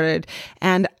I started,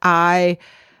 and I,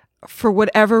 for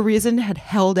whatever reason, had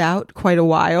held out quite a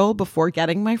while before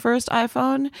getting my first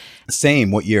iPhone. Same.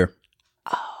 What year?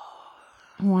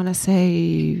 I want to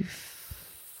say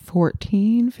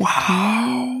 14, 15.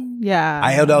 Wow. Yeah.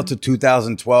 I held out to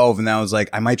 2012, and I was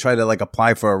like, I might try to like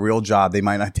apply for a real job. They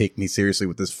might not take me seriously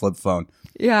with this flip phone.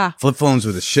 Yeah. Flip phones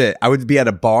were the shit. I would be at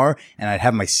a bar and I'd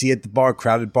have my seat at the bar,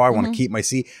 crowded bar. I want to keep my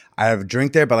seat. I have a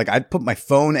drink there, but like I'd put my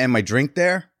phone and my drink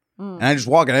there and I just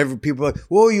walk and every people are like,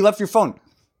 whoa, you left your phone.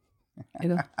 You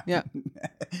know? Yeah.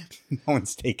 No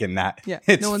one's taking that. Yeah.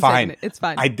 It's No one's fine. taking it. It's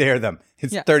fine. I dare them.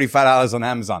 It's $35 on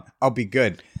Amazon. I'll be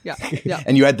good. Yeah. Yeah.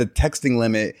 And you had the texting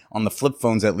limit on the flip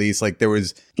phones at least. Like there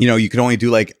was, you could only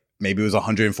do like, maybe it was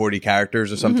 140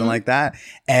 characters or something like that.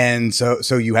 And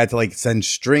so you had to like send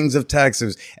strings of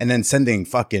texts and then sending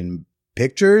fucking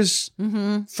pictures.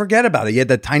 Forget about it. You had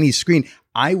that tiny screen.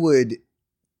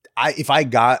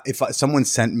 If someone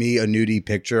sent me a nudie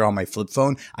picture on my flip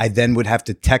phone, I then would have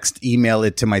to email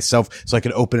it to myself so I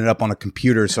could open it up on a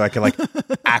computer so I could like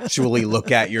actually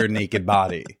look at your naked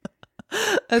body.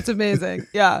 That's amazing.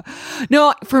 Yeah.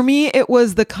 No, for me, it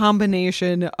was the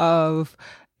combination of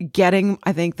getting,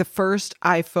 I think, the first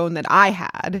iPhone that I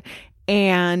had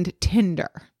and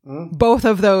Tinder. Both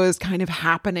of those kind of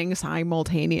happening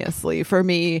simultaneously for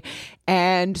me.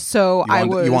 And so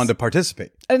you wanted to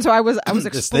participate. And so I was exploring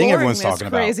this thing everyone's talking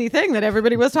about. Crazy thing that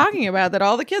everybody was talking about, that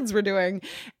all the kids were doing.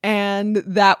 And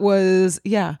that was,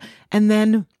 yeah. And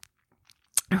then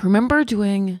I remember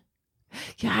I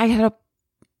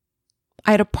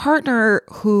had a partner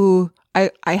who I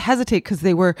hesitate because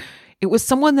it was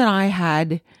someone that I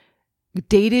had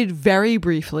dated very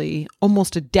briefly,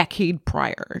 almost a decade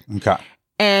prior. Okay.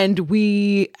 And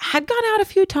we had gone out a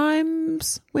few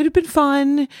times. It had been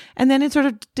fun. And then it sort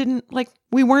of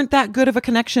we weren't that good of a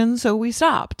connection, so we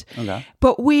stopped. Okay.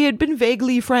 But we had been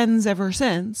vaguely friends ever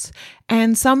since.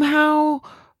 And somehow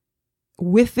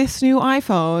with this new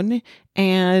iPhone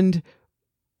and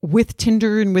with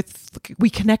Tinder and we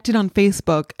connected on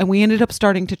Facebook, and we ended up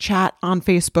starting to chat on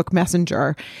Facebook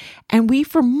Messenger. And we,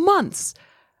 for months,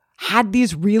 had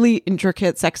these really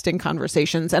intricate sexting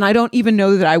conversations. And I don't even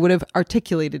know that I would have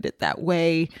articulated it that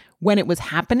way when it was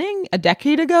happening a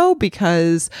decade ago,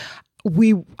 because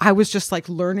I was just like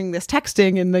learning this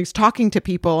texting and like talking to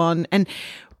people and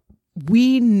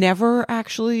we never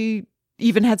actually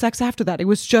even had sex after that. It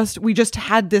was we just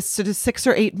had this sort of 6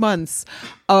 or 8 months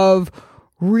of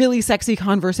really sexy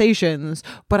conversations.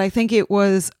 But I think it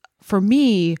was, for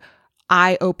me,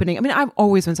 eye-opening. I mean, I've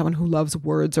always been someone who loves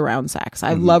words around sex.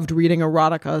 I've loved reading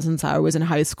erotica since I was in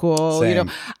high school. Same.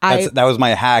 That was my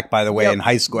hack, by the way. Yep. In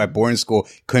high school, at boarding school,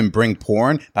 couldn't bring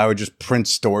porn. But I would just print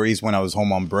stories when I was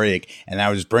home on break, and I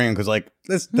would just bring them because, like,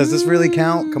 does this really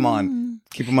count? Come on,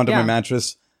 keep them under my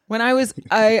mattress. When I was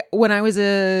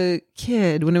a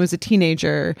kid, when I was a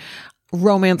teenager,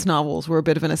 romance novels were a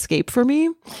bit of an escape for me.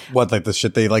 What, like the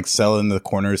shit they like sell in the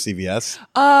corner of CVS?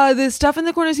 The stuff in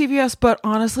the corner of CVS, but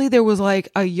honestly, there was like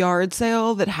a yard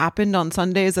sale that happened on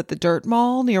Sundays at the Dirt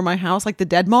Mall near my house, like the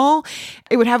Dead Mall.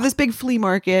 It would have this big flea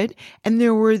market, and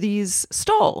there were these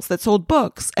stalls that sold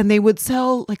books, and they would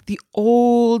sell like the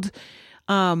old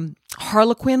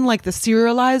Harlequin, like the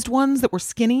serialized ones that were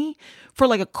skinny, for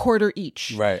like $0.25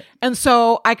 each. Right. And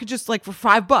so I could just like, for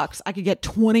 $5, I could get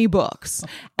 20 books,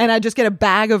 and I'd just get a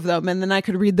bag of them, and then I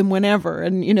could read them whenever.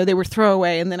 And, you know, they were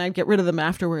throwaway, and then I'd get rid of them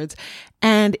afterwards.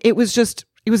 And it was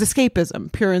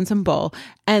escapism, pure and simple.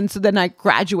 And so then I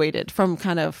graduated from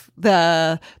kind of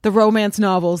the romance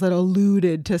novels that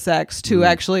alluded to sex to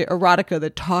actually erotica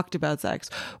that talked about sex.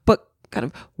 But kind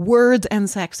of words and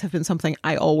sex have been something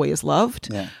I always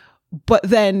loved. Yeah. But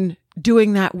then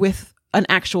doing that with an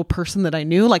actual person that I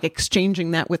knew, like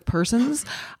exchanging that with persons,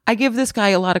 I give this guy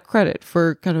a lot of credit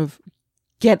for kind of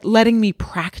letting me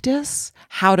practice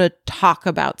how to talk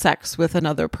about sex with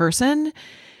another person,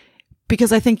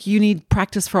 because I think you need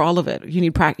practice for all of it. You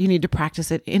need to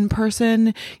practice it in person.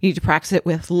 You need to practice it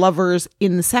with lovers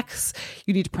in sex.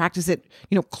 You need to practice it,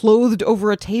 you know, clothed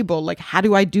over a table. Like, how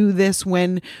do I do this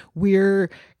when we're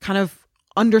kind of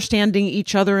understanding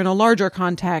each other in a larger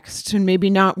context, and maybe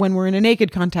not when we're in a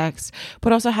naked context,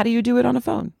 but also how do you do it on a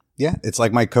phone? Yeah. It's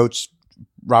like my coach,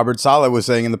 Robert Saleh, was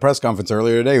saying in the press conference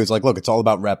earlier today. He was like, look, it's all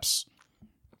about reps.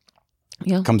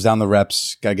 Yeah. Comes down the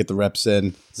reps. Got to get the reps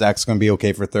in. Zach's going to be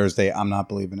okay for Thursday. I'm not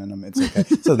believing in him. It's okay. It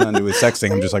has nothing to do with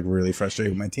sexting. I'm just like really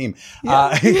frustrated with my team.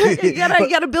 Yeah. You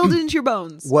gotta build it into your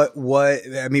bones. What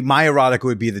I mean, my erotica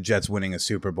would be the Jets winning a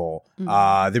Super Bowl.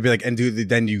 They'd be like, and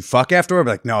then you fuck after? I'd be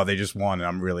like, no, they just won, and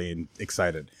I'm really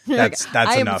excited. That's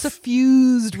I am enough.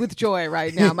 suffused with joy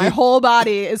right now. My whole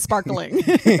body is sparkling.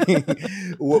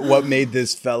 What made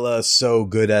this fella so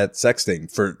good at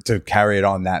sexting to carry it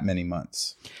on that many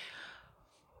months?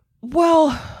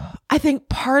 Well, I think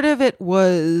part of it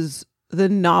was the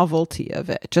novelty of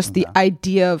it, just the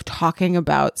idea of talking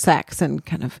about sex and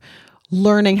kind of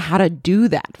learning how to do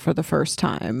that for the first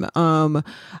time.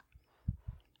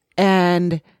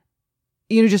 And,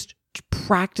 just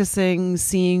practicing,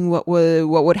 seeing what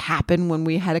would happen when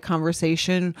we had a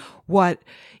conversation.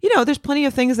 There's plenty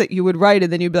of things that you would write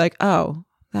and then you'd be like, oh,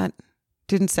 that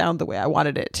didn't sound the way I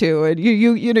wanted it to. And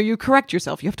you correct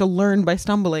yourself. You have to learn by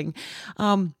stumbling.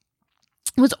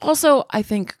 It was also, I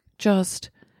think,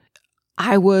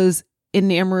 I was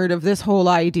enamored of this whole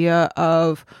idea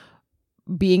of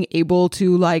being able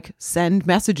to like send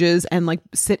messages and like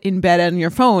sit in bed on your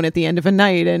phone at the end of a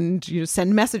night and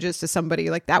send messages to somebody.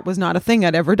 Like that was not a thing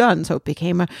I'd ever done. So it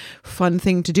became a fun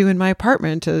thing to do in my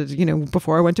apartment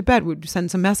before I went to bed, would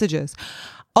send some messages.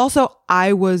 Also,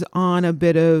 I was kind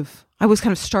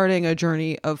of starting a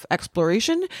journey of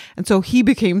exploration. And so he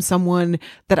became someone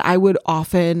that I would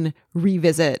often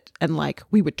revisit and like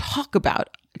we would talk about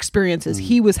experiences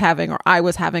he was having or I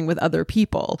was having with other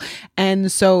people.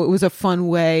 And so it was a fun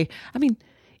way. I mean,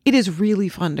 it is really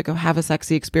fun to go have a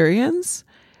sexy experience,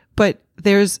 but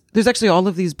there's actually all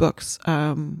of these books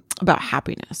about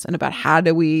happiness and about how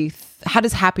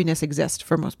does happiness exist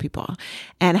for most people.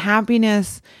 And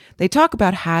happiness, they talk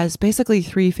about, has basically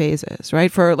 3 phases,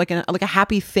 right? For like a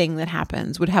happy thing that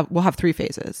happens will have 3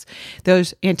 phases.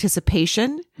 There's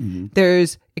anticipation,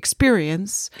 there's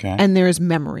experience, and there's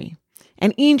memory.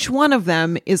 And each one of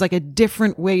them is like a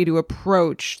different way to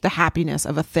approach the happiness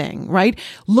of a thing, right?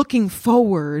 Looking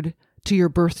forward to your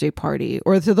birthday party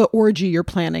or to the orgy you're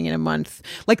planning in a month.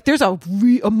 Like there's a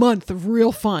month of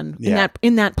real fun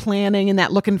in that planning and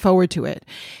that looking forward to it.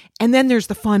 And then there's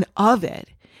the fun of it.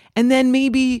 And then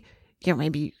maybe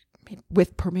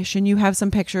with permission you have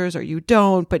some pictures or you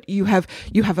don't, but you have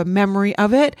a memory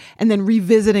of it. And then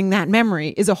revisiting that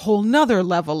memory is a whole nother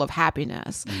level of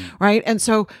happiness, right? And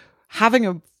so having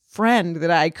a friend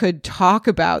that I could talk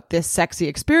about this sexy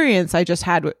experience I just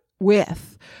had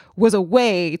with was a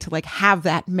way to like have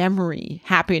that memory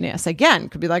happiness again.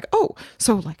 Could be like, oh,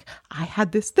 so like I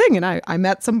had this thing and I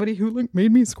met somebody who like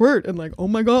made me squirt and like, oh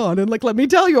my God. And like, let me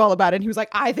tell you all about it. And he was like,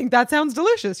 I think that sounds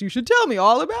delicious. You should tell me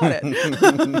all about it.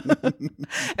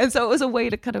 And so it was a way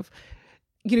to kind of,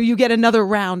 you get another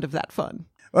round of that fun.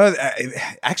 Well,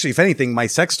 actually, if anything, my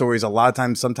sex stories, a lot of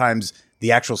times, sometimes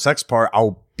the actual sex part,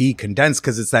 I'll be condensed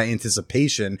because it's that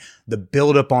anticipation, the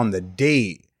build up on the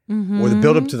date. Or the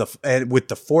build up to with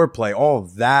the foreplay, all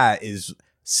of that is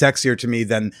sexier to me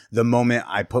than the moment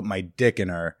I put my dick in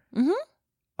her,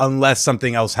 unless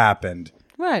something else happened.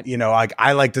 Right.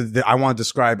 I want to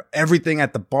describe everything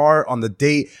at the bar on the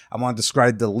date. I want to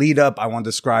describe the lead up. I want to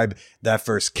describe that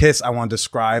first kiss. I want to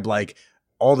describe like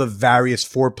all the various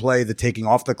foreplay, the taking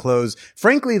off the clothes.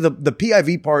 Frankly, the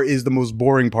PIV part is the most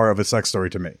boring part of a sex story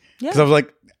to me. Because I was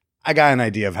like, I got an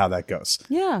idea of how that goes.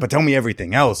 Yeah. But tell me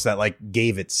everything else that like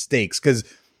gave it stakes. Because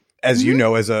as you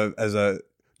know, as a,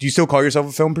 do you still call yourself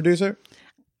a film producer?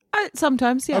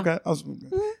 Sometimes, yeah. Okay.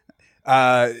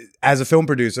 As a film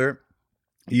producer,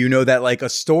 you know that like a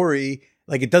story,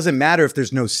 like it doesn't matter if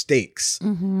there's no stakes.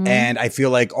 And I feel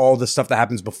like all the stuff that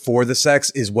happens before the sex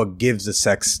is what gives the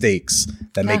sex stakes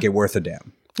that make it worth a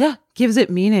damn. Yeah. Gives it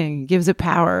meaning, gives it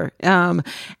power. And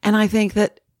I think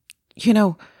that,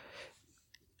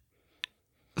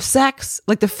 sex,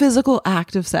 like the physical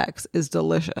act of sex, is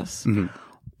delicious.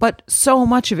 But so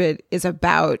much of it is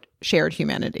about shared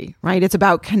humanity, right? It's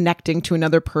about connecting to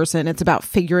another person. It's about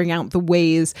figuring out the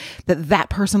ways that that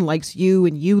person likes you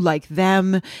and you like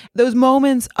them. Those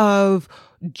moments of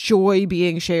joy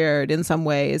being shared in some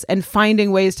ways and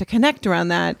finding ways to connect around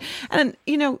that. And,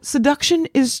 seduction's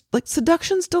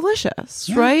delicious,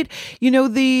 right?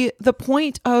 The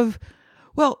point of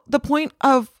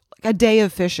a day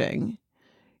of fishing,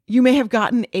 you may have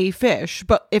gotten a fish,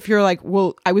 but if you're like,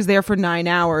 well, I was there for 9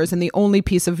 hours and the only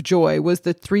piece of joy was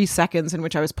the 3 seconds in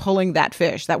which I was pulling that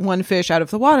one fish out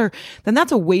of the water, then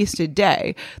that's a wasted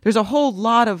day. There's a whole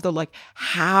lot of the like,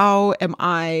 how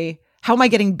how am I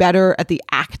getting better at the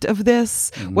act of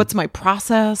this? What's my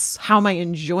process? How am I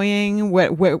enjoying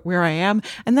where I am?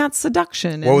 And that's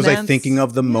seduction. What was I thinking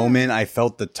of the moment I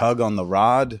felt the tug on the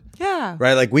rod? Yeah.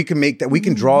 Right? Like we can make that, we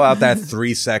can draw out that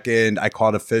 3-second, I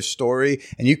caught a fish story,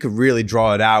 and you could really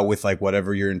draw it out with like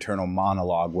whatever your internal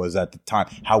monologue was at the time.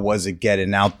 How was it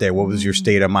getting out there? What was your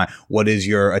state of mind? What is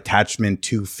your attachment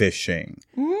to fishing?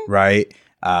 Right?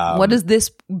 What does this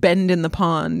bend in the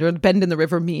pond or bend in the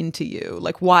river mean to you?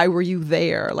 Like, why were you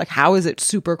there? Like, how is it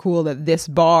super cool that this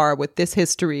bar with this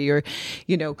history, or,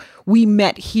 you know, we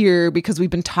met here because we've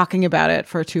been talking about it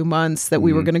for 2 months, that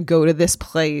we were going to go to this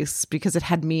place because it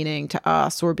had meaning to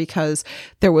us, or because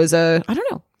there was I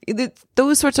don't know,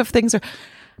 those sorts of things are,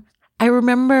 I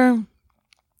remember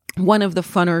one of the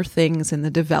funner things in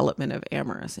the development of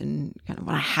Amorous, and kind of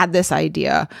when I had this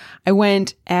idea, I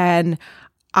went and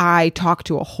I talked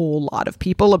to a whole lot of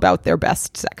people about their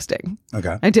best sexting.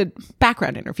 Okay. I did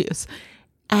background interviews.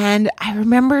 And I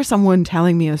remember someone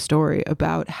telling me a story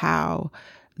about how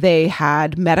they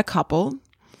had met a couple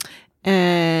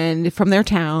and from their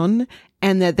town,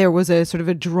 and that there was a sort of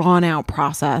a drawn out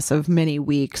process of many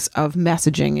weeks of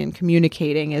messaging and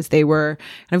communicating as they were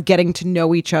kind of getting to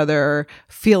know each other,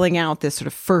 feeling out this sort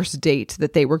of first date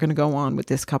that they were going to go on with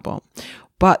this couple.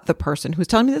 But the person who was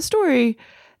telling me this story,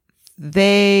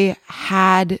 they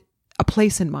had a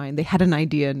place in mind. They had an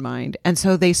idea in mind. And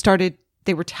so they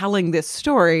were telling this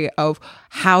story of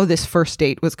how this first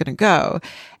date was going to go.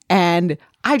 And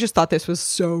I just thought this was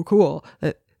so cool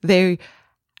that they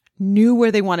knew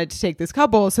where they wanted to take this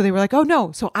couple. So they were like, oh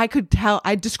no. So I could tell,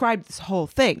 I described this whole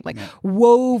thing, like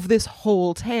wove this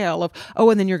whole tale of, oh,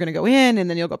 and then you're going to go in, and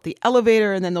then you'll go up the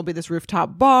elevator, and then there'll be this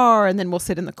rooftop bar, and then we'll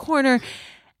sit in the corner.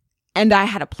 And I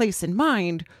had a place in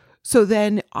mind. So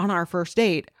then on our first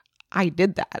date, I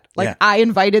did that. Like I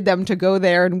invited them to go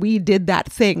there, and we did that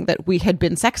thing that we had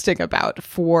been sexting about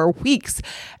for weeks,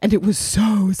 and it was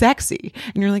so sexy.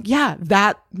 And you're like, yeah,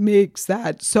 that makes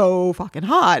that so fucking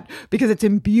hot because it's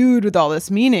imbued with all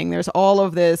this meaning. There's all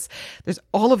of this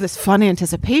fun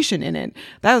anticipation in it.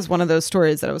 That was one of those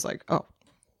stories that I was like, oh,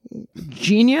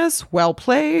 genius, well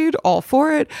played, all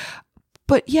for it.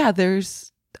 But yeah,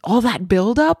 there's all that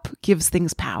buildup gives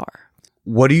things power.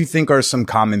 What do you think are some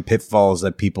common pitfalls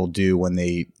that people do when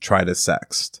they try to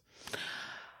sext?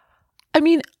 I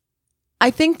mean,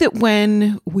 I think that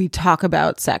when we talk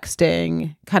about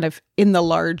sexting kind of in the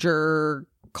larger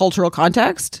cultural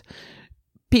context,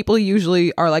 people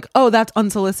usually are like, oh, that's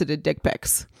unsolicited dick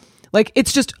pics. Like,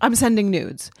 it's just, I'm sending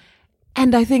nudes.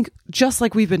 And I think just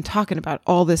like we've been talking about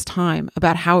all this time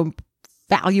about how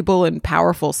valuable and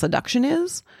powerful seduction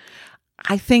is,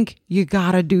 I think you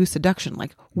gotta do seduction.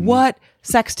 Like, what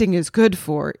sexting is good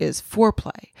for is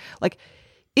foreplay. Like,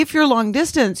 if you're long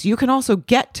distance, you can also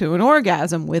get to an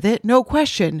orgasm with it, no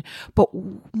question. But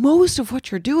most of what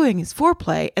you're doing is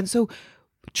foreplay. And so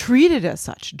treat it as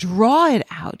such. Draw it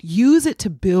out. Use it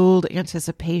to build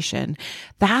anticipation.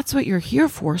 That's what you're here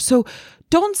for. So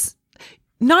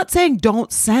not saying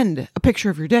don't send a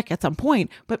picture of your dick at some point,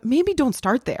 but maybe don't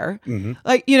start there.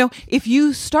 Like, you know, if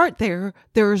you start there,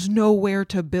 there's nowhere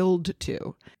to build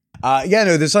to.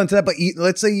 There's something to that. But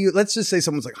let's just say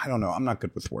someone's like, I don't know, I'm not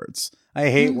good with words.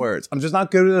 I hate words. I'm just not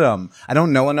good at them. I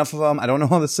don't know enough of them. I don't know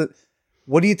how to sit.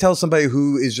 What do you tell somebody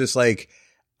who is just like,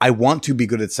 I want to be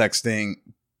good at sexting,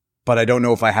 but I don't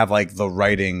know if I have like the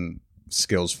writing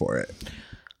skills for it?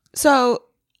 So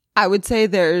I would say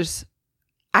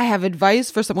I have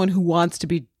advice for someone who wants to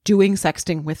be doing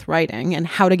sexting with writing and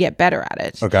how to get better at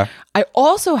it. Okay. I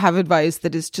also have advice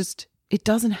that is just, it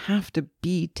doesn't have to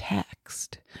be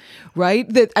text,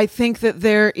 right? That I think that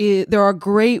there are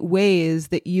great ways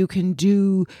that you can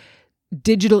do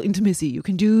digital intimacy. You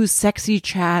can do sexy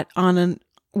chat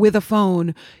with a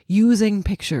phone using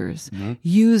pictures,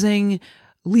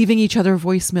 leaving each other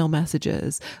voicemail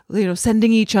messages,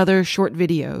 sending each other short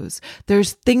videos.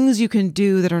 There's things you can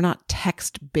do that are not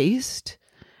text based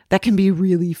that can be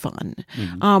really fun.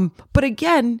 But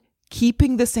again,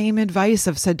 keeping the same advice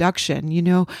of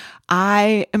seduction.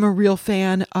 I am a real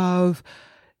fan of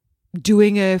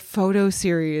doing a photo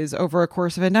series over a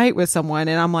course of a night with someone,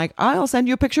 and I'm like, I'll send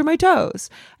you a picture of my toes,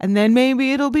 and then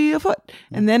maybe it'll be a foot,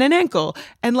 and then an ankle,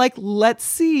 and like, let's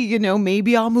see,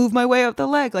 maybe I'll move my way up the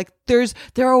leg. Like, there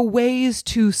are ways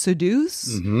to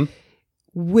seduce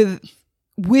with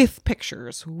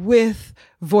pictures, with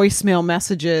voicemail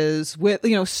messages, with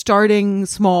starting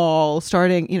small,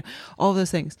 all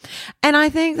those things. And I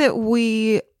think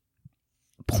that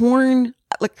porn,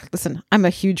 like, listen, I'm a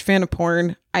huge fan of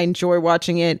porn. I enjoy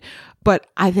watching it. But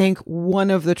I think one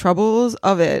of the troubles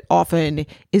of it often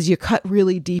is you cut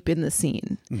really deep in the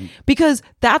scene, because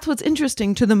that's what's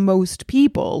interesting to the most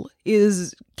people,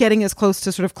 is getting as close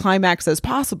to sort of climax as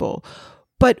possible.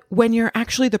 But when you're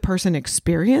actually the person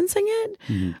experiencing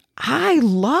it, I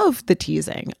love the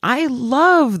teasing. I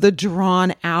love the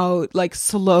drawn out, like,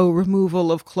 slow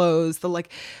removal of clothes, the,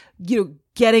 like,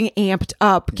 getting amped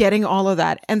up, getting all of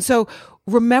that. And so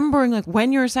remembering, like,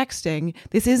 when you're sexting,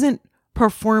 this isn't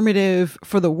performative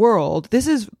for the world. This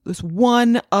is this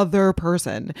one other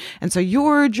person. And so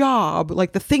your job,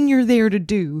 like the thing you're there to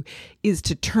do, is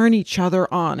to turn each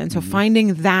other on. And so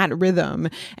finding that rhythm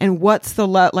and what's the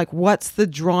what's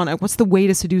the way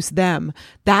to seduce them,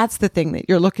 that's the thing that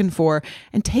you're looking for.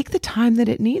 And take the time that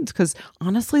it needs, because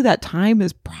honestly, that time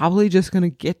is probably just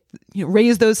going to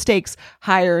raise those stakes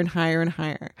higher and higher and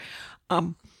higher.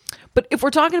 But if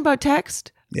we're talking about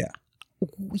text,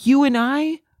 you and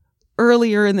I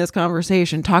earlier in this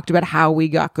conversation talked about how we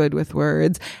got good with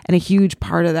words, and a huge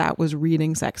part of that was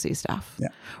reading sexy stuff,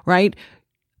 right?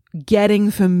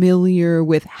 Getting familiar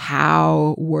with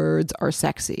how words are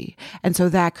sexy. And so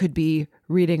that could be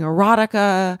reading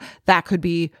erotica, that could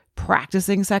be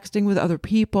practicing sexting with other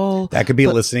people. That could be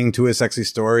listening to a sexy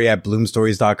story at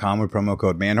bloomstories.com with promo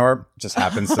code MANWHORE. Just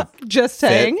happens to just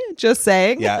saying.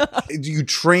 Yeah. You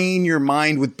train your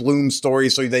mind with Bloom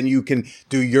stories so then you can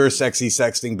do your sexy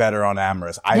sexting better on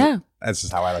Amorous. That's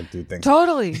just how I like to do things.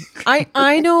 Totally.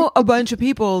 I know a bunch of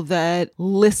people that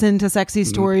listen to sexy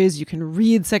stories. You can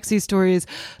read sexy stories.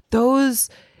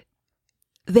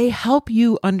 They help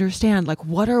you understand, like,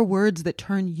 what are words that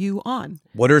turn you on?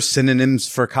 What are synonyms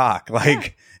for cock?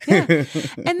 Like, And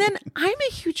then I'm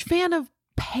a huge fan of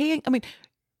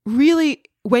really,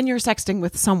 when you're sexting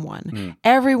with someone,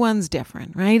 everyone's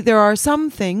different, right? There are some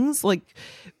things, like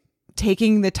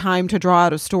taking the time to draw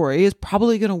out a story is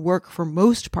probably going to work for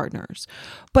most partners,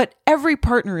 but every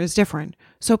partner is different.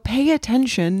 So pay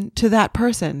attention to that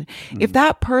person. If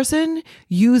that person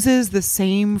uses the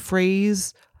same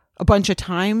phrase a bunch of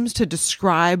times to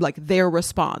describe, like, their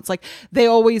response, like they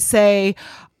always say,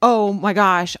 "Oh my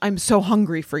gosh, I'm so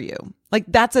hungry for you." Like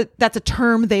that's a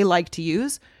term they like to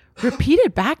use. Repeat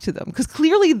it back to them, because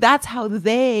clearly that's how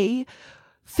they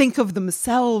think of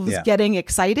themselves getting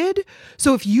excited.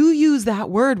 So if you use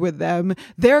that word with them,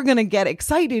 they're going to get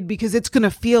excited because it's going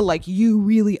to feel like you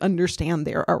really understand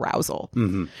their arousal,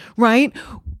 right?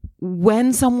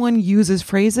 When someone uses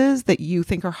phrases that you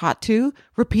think are hot too,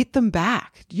 repeat them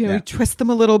back, twist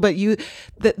them a little bit.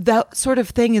 That sort of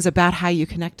thing is about how you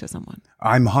connect to someone.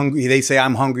 I'm hungry. They say,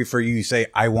 "I'm hungry for you." You say,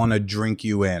 "I want to drink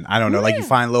you in." I don't know. Like, you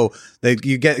find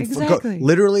you get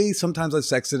literally sometimes I've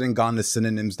sexted and gone to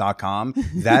synonyms.com.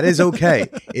 That is okay.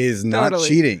 It is not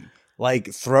cheating. Like,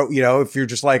 if you're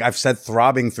just like, I've said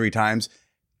throbbing 3 times,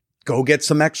 go get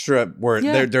some extra word.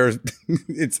 There's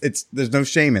no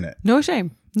shame in it. No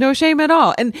shame at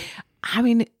all. And I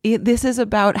mean, this is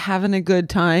about having a good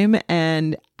time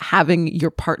and having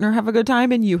your partner have a good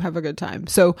time and you have a good time.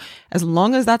 So as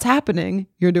long as that's happening,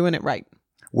 you're doing it right.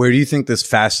 Where do you think this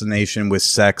fascination with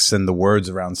sex and the words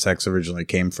around sex originally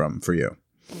came from for you?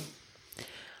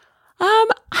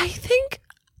 I think,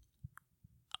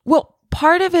 well,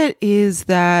 part of it is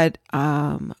that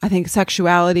I think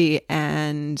sexuality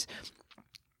and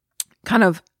kind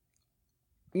of,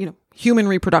 human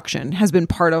reproduction has been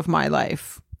part of my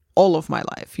life, all of my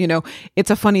life.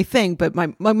 It's a funny thing, but my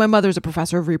mother's a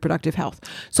professor of reproductive health.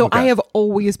 So I have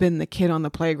always been the kid on the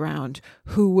playground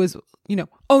who was,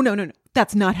 oh, no.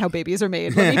 That's not how babies are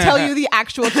made. Let me tell you the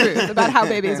actual truth about how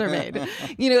babies are made.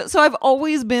 So I've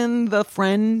always been the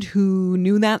friend who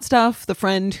knew that stuff, the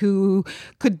friend who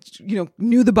could,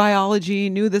 knew the biology,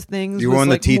 knew the things. You were when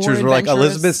the teachers were like,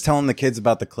 "Elizabeth's telling the kids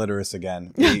about the clitoris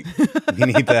again. We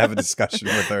need to have a discussion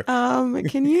with her."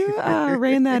 Can you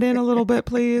rein that in a little bit,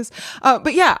 please?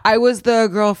 But yeah, I was the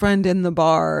girlfriend in the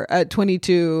bar at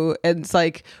 22, and it's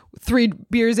like 3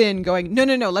 beers in going,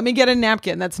 no, let me get a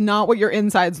napkin. That's not what your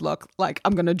insides look like.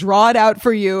 I'm going to draw it out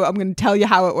for you. I'm going to tell you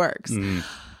how it works.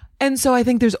 And so I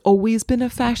think there's always been a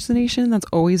fascination. That's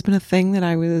always been a thing that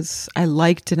I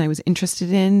liked and I was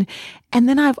interested in. And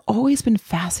then I've always been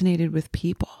fascinated with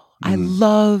people. I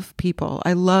love people.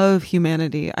 I love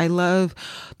humanity. I love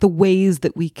the ways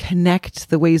that we connect,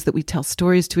 the ways that we tell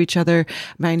stories to each other.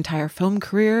 My entire film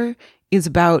career is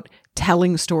about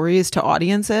telling stories to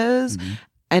audiences.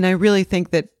 And I really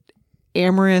think that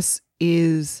Amorous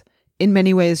is in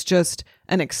many ways just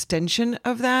an extension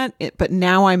of that. But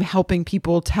now I'm helping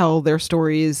people tell their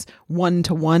stories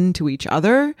one-to-one to each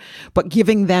other, but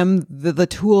giving them the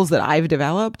tools that I've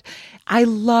developed. I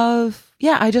love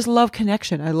yeah, I just love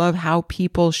connection. I love how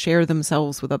people share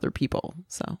themselves with other people.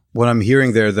 So What I'm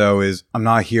hearing there, though, is I'm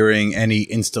not hearing any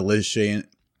installation.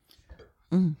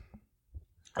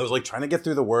 I was like trying to get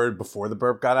through the word before the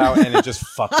burp got out, and it just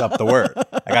fucked up the word.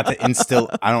 I got the instill.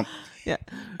 I don't. yeah,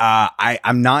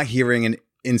 I'm not hearing an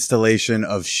installation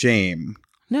of shame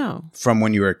no, from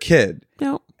when you were a kid.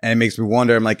 no, And it makes me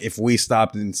wonder, I'm like, if we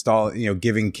stopped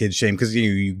giving kids shame, because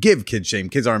you give kids shame.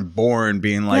 Kids aren't born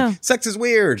being like, Yeah. sex is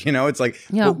weird. It's like,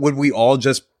 Yeah. would we all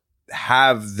just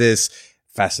have this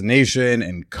fascination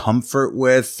and comfort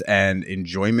with and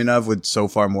enjoyment of? Would so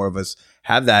far more of us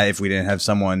have that if we didn't have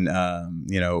someone,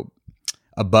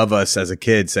 above us as a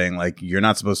kid saying like, you're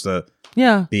not supposed to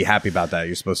yeah. be happy about that.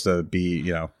 You're supposed to be,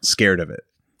 scared of it.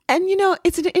 And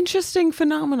it's an interesting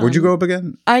phenomenon. Where'd you grow up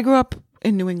again? I grew up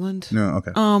in New England. No.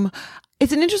 Okay.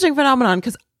 It's an interesting phenomenon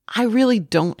because I really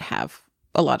don't have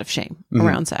a lot of shame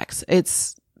around sex.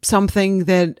 It's something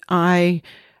that I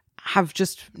have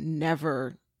just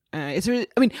never.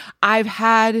 I've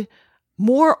had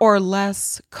more or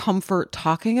less comfort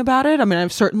talking about it. I mean,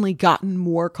 I've certainly gotten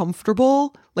more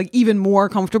comfortable, like even more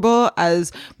comfortable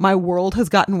as my world has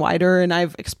gotten wider and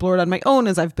I've explored on my own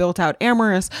as I've built out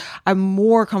Amorous. I'm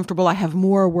more comfortable. I have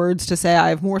more words to say. I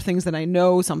have more things that I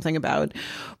know something about.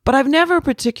 But I've never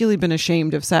particularly been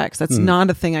ashamed of sex. That's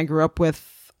not a thing I grew up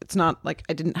with. It's not like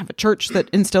I didn't have a church that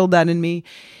instilled that in me.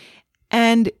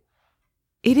 And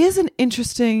it is an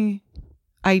interesting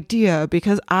idea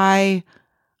because I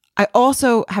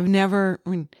also have never,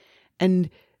 and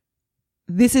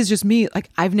this is just me, like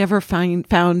I've never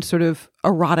found sort of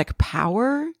erotic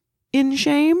power in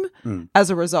shame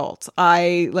as a result.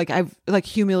 I've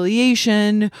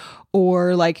humiliation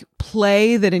or like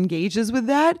play that engages with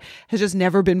that has just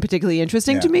never been particularly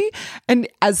interesting to me. And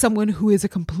as someone who is a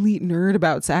complete nerd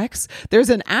about sex,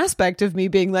 there's an aspect of me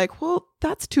being like, well,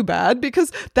 that's too bad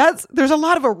because there's a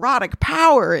lot of erotic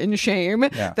power in shame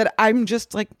that I'm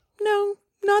just like, no,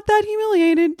 not that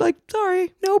humiliated. Like,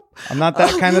 sorry, nope. I'm not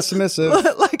that kind of submissive.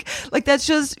 like that's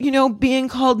just, being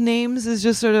called names is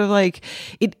just sort of like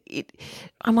it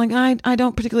I'm like, I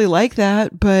don't particularly like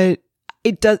that, but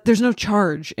there's no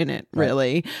charge in it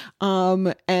really.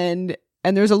 Right. And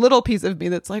there's a little piece of me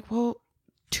that's like, well,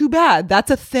 too bad. That's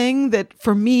a thing that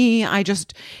for me,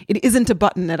 it isn't a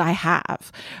button that I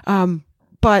have.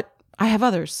 But I have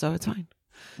others, so it's fine.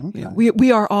 Okay.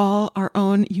 We are all our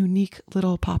own unique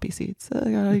little poppy seeds,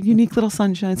 unique little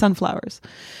sunflowers.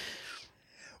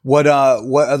 What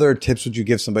other tips would you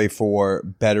give somebody for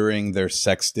bettering their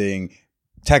sexting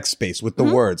text space with the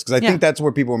words? Because I think that's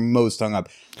where people are most hung up.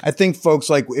 I think folks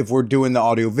like if we're doing the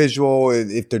audio visual,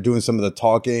 if they're doing some of the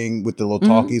talking with the little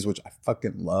talkies, which I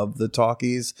fucking love the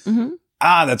talkies.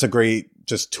 That's a great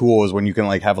just tool is when you can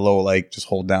like have a little like just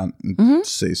hold down and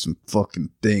say some fucking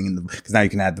thing because now you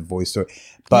can add the voice to it.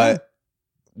 But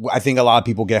I think a lot of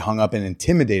people get hung up and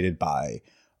intimidated by,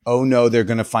 oh no, they're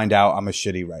going to find out I'm a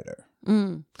shitty writer.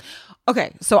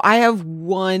 Okay. So I have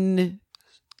one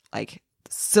like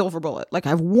silver bullet. Like I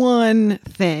have one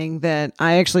thing that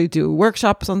I actually do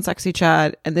workshops on Sexy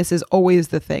Chat. And this is always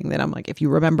the thing that I'm like, if you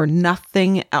remember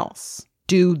nothing else,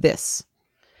 do this.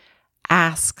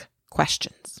 Ask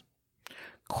questions.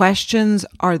 Questions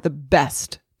are the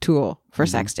best tool for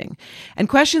sexting. And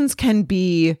questions can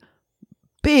be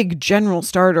big general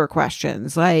starter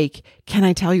questions like, can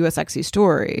I tell you a sexy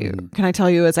story? Can I tell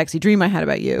you a sexy dream I had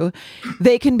about you?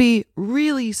 They can be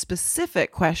really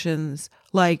specific questions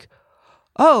like,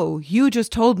 oh, you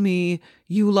just told me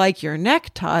you like your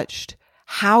neck touched.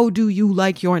 How do you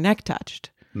like your neck touched?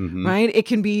 Right? It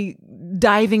can be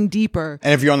diving deeper.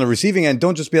 And if you're on the receiving end,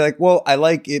 don't just be like, well, I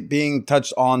like it being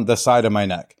touched on the side of my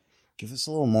neck. Give us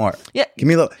a little more. Yeah. Give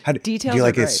me a little. Details. Do you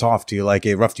like it soft? Do you like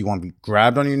it rough? Do you want to be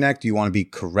grabbed on your neck? Do you want to be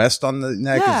caressed on the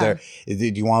neck? Yeah. Do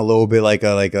you want a little bit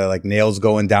like nails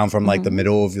going down from like the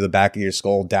middle of the back of your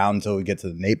skull down until we get to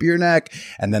the nape of your neck?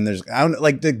 And then there's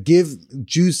give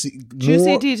juicy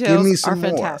details give me some are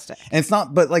fantastic. More. And it's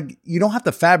not, but like you don't have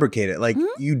to fabricate it. Like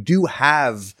you do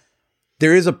have.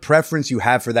 There is a preference you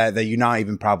have for that you're not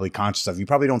even probably conscious of. You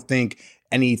probably don't think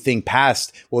anything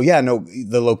past,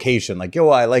 the location. Like,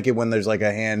 I like it when there's like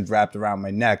a hand wrapped around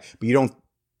my neck, but you don't,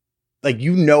 like,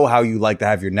 how you like to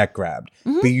have your neck grabbed,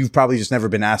 but you've probably just never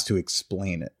been asked to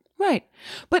explain it. Right.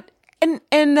 But,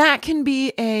 and that can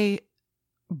be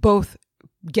both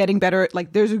getting better at,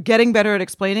 like, there's getting better at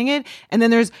explaining it. And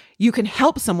then you can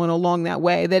help someone along that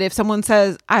way. That if someone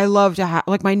says, I love to have,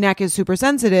 like, my neck is super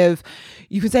sensitive,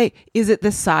 you could say, is it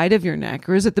the side of your neck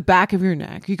or is it the back of your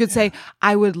neck? You could say,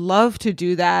 I would love to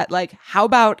do that. Like, how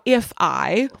about if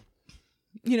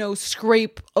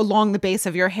scrape along the base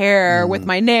of your hair with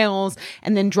my nails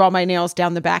and then draw my nails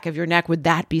down the back of your neck, would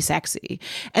that be sexy?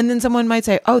 And then someone might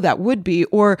say, oh, that would be.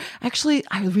 Or actually,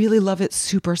 I really love it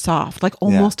super soft, like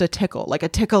almost a tickle. Like a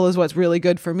tickle is what's really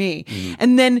good for me.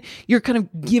 And then you're kind of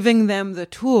giving them the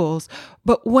tools.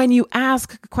 But when you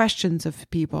ask questions of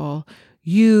people,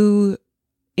 you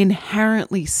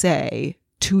inherently say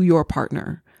to your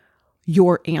partner,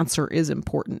 your answer is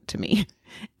important to me.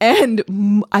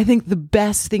 And I think the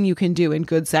best thing you can do in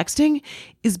good sexting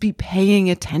is be paying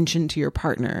attention to your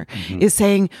partner, is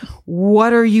saying,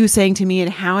 what are you saying to me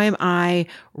and how am I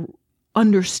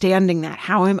understanding that?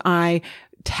 How am I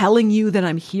telling you that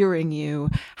I'm hearing you?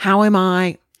 How am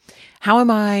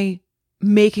I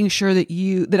making sure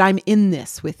that I'm in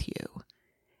this with you?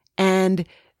 And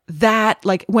that,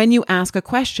 like, when you ask a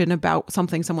question about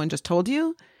something someone just told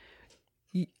you,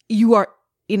 you are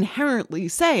inherently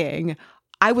saying,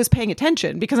 I was paying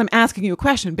attention because I'm asking you a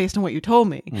question based on what you told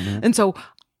me. And so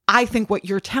I think what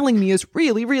you're telling me is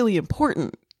really, really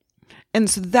important. And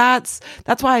so that's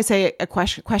why I say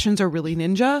questions are really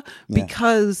ninja,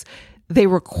 because they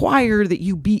require that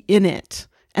you be in it.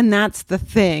 And that's the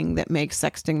thing that makes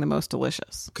sexting the most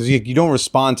delicious. Because you don't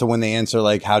respond to when they answer,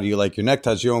 like, how do you like your neck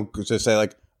touch? You don't just say,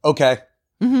 like, okay.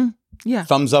 Yeah.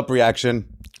 Thumbs up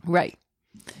reaction. Right.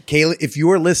 Kayla, if you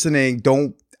are listening,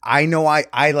 I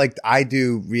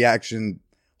do reaction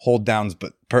hold downs,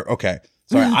 but okay.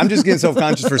 Sorry, I'm just getting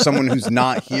self-conscious for someone who's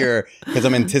not here because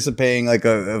I'm anticipating like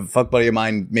a fuck buddy of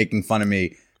mine making fun of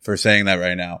me for saying that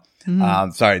right now.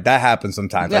 Sorry, that happens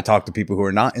sometimes. I talk to people who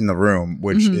are not in the room,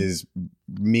 which is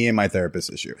me and my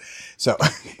therapist issue. So,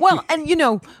 well,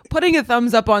 and putting a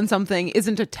thumbs up on something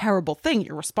isn't a terrible thing.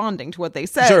 You're responding to what they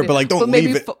said. Sure, but like, don't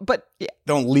leave it. But yeah.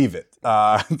 Don't leave it.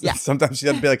 Sometimes you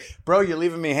have to be like, bro, you're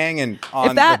leaving me hanging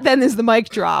on. If that then is the mic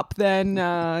drop, then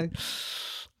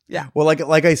yeah. Well,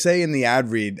 like I say in the ad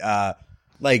read,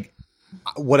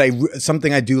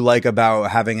 something I do like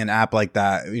about having an app like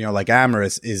that, like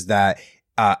Amorous, is that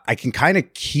I can kind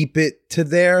of keep it to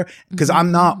there because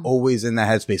I'm not always in the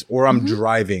headspace, or I'm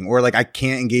driving, or like I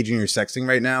can't engage in your sexting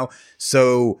right now.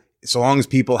 So long as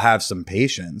people have some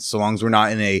patience, so long as we're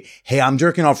not in a, hey, I'm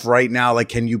jerking off right now, like,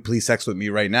 can you please sex with me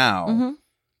right now?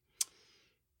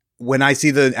 When I see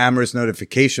the Amorous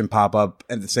notification pop up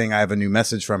and saying I have a new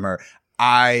message from her,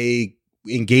 I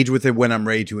engage with it when I'm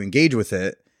ready to engage with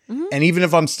it. And even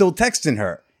if I'm still texting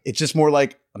her, it's just more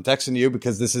like, I'm texting you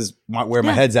because this is where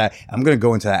my head's at. I'm going to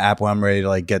go into that app when I'm ready to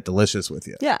like get delicious with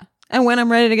you. Yeah. And when I'm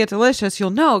ready to get delicious, you'll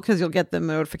know because you'll get the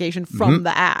notification from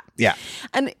the app. Yeah.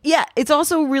 And yeah, it's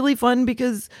also really fun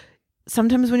because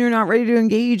sometimes when you're not ready to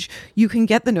engage, you can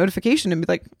get the notification and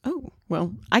be like, oh,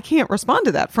 well, I can't respond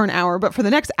to that for an hour, but for the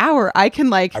next hour, I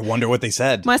can I wonder what they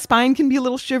said. My spine can be a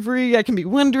little shivery. I can be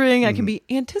wondering. I can be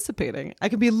anticipating. I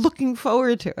can be looking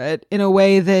forward to it in a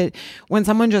way that when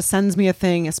someone just sends me a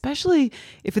thing, especially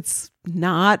if it's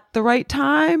not the right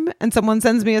time and someone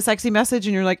sends me a sexy message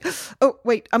and you're like, oh,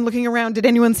 wait, I'm looking around. Did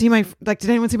anyone see my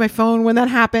phone when that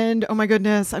happened? Oh my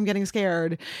goodness, I'm getting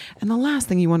scared. And the last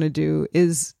thing you want to do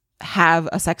is have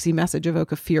a sexy message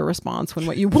evoke a fear response when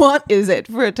what you want is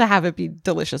for it to have it be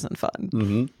delicious and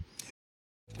fun.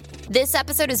 This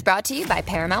episode is brought to you by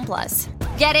Paramount Plus.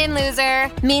 Get in,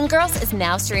 loser! Mean Girls is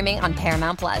now streaming on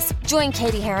Paramount Plus. Join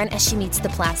Katie Heron as she meets the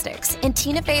plastics in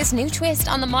Tina Fey's new twist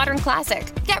on the modern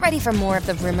classic. Get ready for more of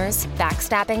the rumors,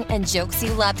 backstabbing, and jokes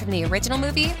you loved from the original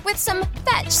movie with some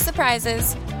fetch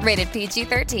surprises. Rated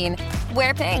PG-13.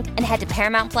 Wear pink and head to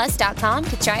ParamountPlus.com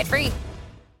to try it free.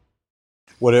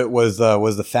 What was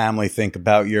the family think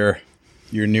about your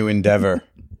new endeavor?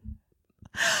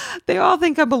 They all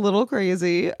think I'm a little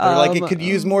crazy. They're like, it could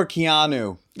use more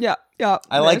Keanu. Yeah.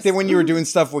 I liked it when you were doing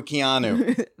stuff with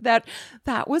Keanu. that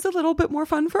was a little bit more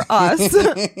fun for us,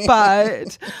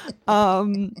 but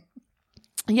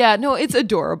yeah, no, it's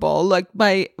adorable. Like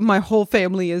my whole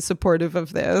family is supportive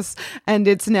of this, and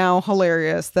it's now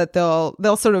hilarious that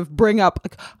they'll sort of bring up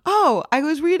like, oh, I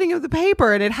was reading of the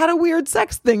paper and it had a weird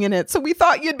sex thing in it, so we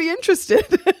thought you'd be interested.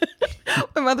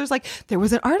 My mother's like, there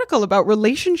was an article about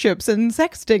relationships and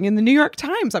sexting in the New York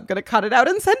Times. I'm going to cut it out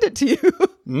and send it to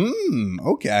you.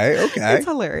 Okay. It's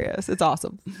hilarious. It's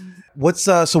awesome. What's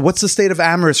the state of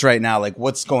Amorous right now? Like,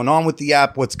 what's going on with the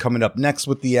app? What's coming up next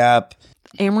with the app?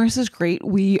 Amorous is great.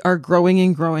 We are growing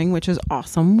and growing, which is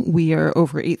awesome. We are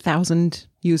over 8,000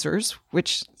 users,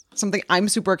 which is something I'm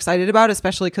super excited about,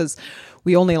 especially because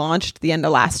we only launched the end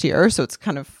of last year. So it's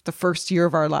kind of the first year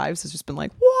of our lives. It's just been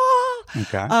like, whoa.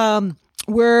 Okay.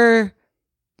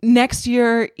 Next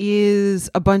year is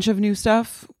a bunch of new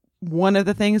stuff. one of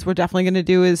the things we're definitely going to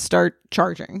do is start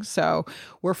charging. So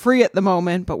we're free at the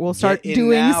moment, but we'll start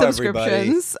doing now,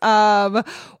 subscriptions.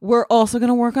 We're also going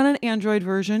to work on an Android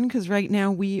version because right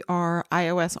now we are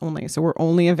iOS only. So we're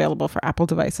only available for Apple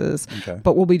devices,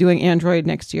 but we'll be doing Android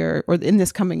next year, or in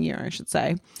this coming year, I should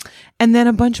say. And then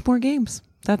a bunch more games.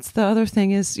 That's the other thing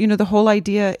is, the whole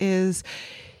idea is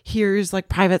here's like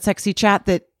private sexy chat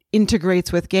that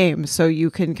integrates with games. So you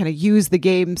can kind of use the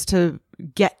games to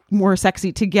get more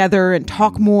sexy together and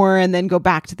talk more, and then go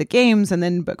back to the games, and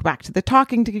then back to the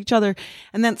talking to each other.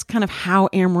 And that's kind of how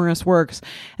Amorous works.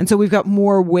 And so we've got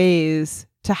more ways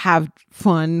to have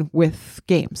fun with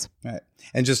games. Right.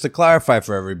 And just to clarify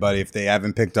for everybody, if they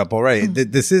haven't picked up already,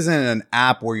 this isn't an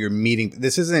app where you're meeting.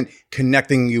 This isn't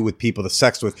connecting you with people to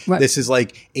sex with. Right. This is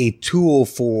like a tool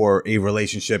for a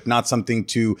relationship, not something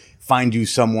to find you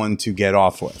someone to get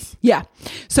off with. Yeah.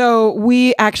 So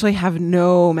we actually have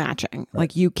no matching. Right.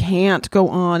 Like you can't go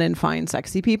on and find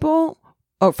sexy people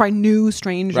or find new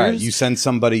strangers. Right. You send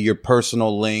somebody your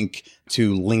personal link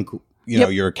to link,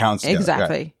 your accounts together.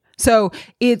 Exactly. Right. So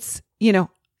it's,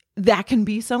 that can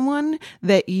be someone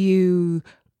that you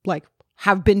like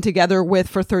have been together with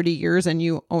for 30 years and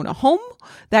you own a home.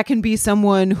 That can be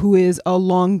someone who is a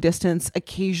long distance,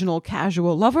 occasional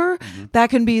casual lover. Mm-hmm.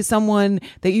 That can be someone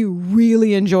that you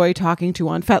really enjoy talking to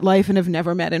on FetLife and have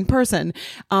never met in person.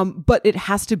 But it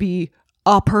has to be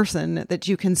a person that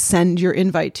you can send your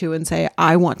invite to and say,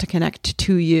 I want to connect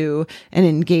to you and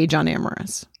engage on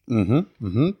Amorous. Mm-hmm.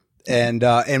 Mm-hmm.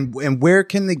 And where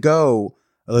can they go,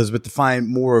 Elizabeth, to find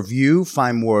more of you,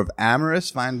 find more of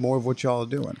Amorous, find more of what y'all are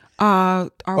doing? Our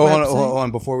website. Hold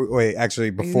on.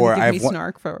 Before I have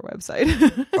snark for our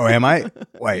website. Oh, am I?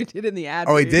 Wait. You did in the ad.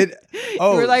 Oh, I did?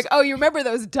 Oh. You were like, you remember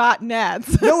those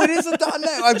 .nets. No, it is a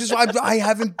 .net. I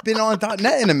haven't been on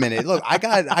 .net in a minute. Look, I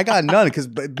got none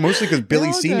mostly because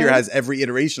Billy Senior has every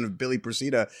iteration of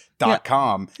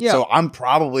BillyPresida.com. Yeah. So I'm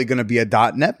probably going to be a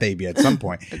 .net baby at some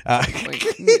point.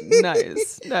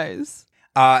 Nice.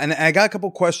 And I got a couple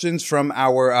questions from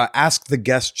our Ask the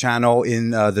Guest channel in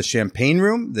the Champagne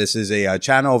Room. This is a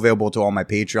channel available to all my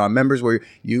Patreon members where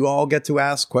you all get to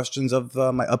ask questions of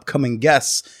my upcoming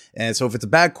guests. And so if it's a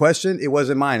bad question, it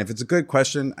wasn't mine. If it's a good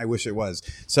question, I wish it was.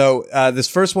 So this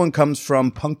first one comes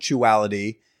from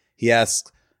Punctuality. He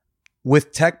asks,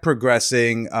 with tech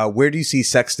progressing, where do you see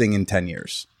sexting in 10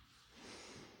 years?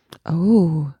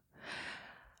 Oh,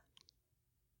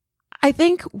 I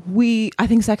think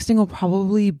sexting will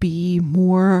probably be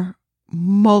more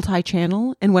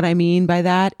multi-channel. And what I mean by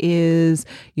that is,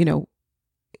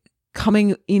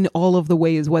 coming in all of the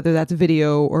ways, whether that's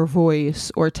video or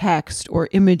voice or text or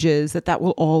images, that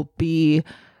will all be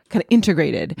kind of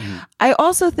integrated. Mm-hmm. I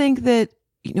also think that,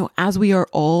 as we are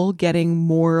all getting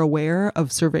more aware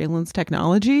of surveillance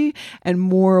technology and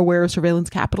more aware of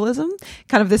surveillance capitalism,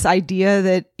 kind of this idea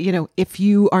that, if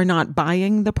you are not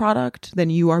buying the product, then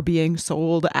you are being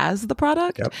sold as the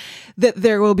product, that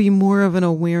there will be more of an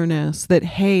awareness that,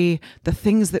 hey, the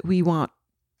things that we want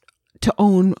to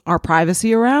own our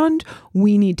privacy around,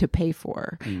 we need to pay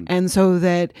for. And so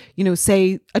that,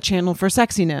 say a channel for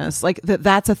sexiness, like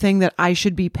that's a thing that I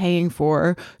should be paying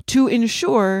for to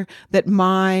ensure that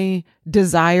my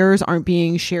desires aren't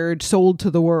being sold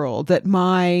to the world, that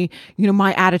my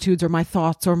attitudes or my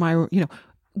thoughts or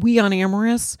we on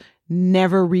Amorous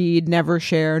never read, never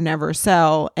share, never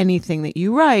sell anything that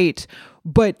you write.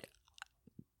 But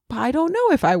I don't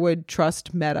know if I would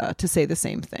trust Meta to say the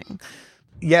same thing.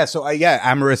 Yeah, so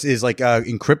Amorous is like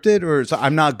encrypted, or so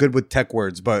I'm not good with tech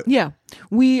words, but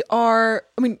we are.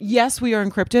 I mean, yes, we are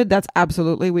encrypted. That's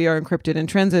absolutely, we are encrypted in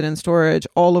transit and storage,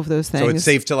 all of those things. So it's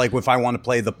safe to, like, if I want to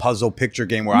play the puzzle picture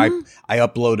game where I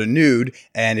upload a nude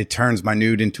and it turns my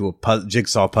nude into a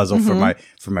jigsaw puzzle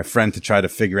for my friend to try to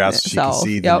figure out so she can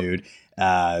see the nude.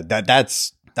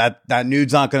 That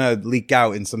nude's not going to leak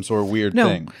out in some sort of weird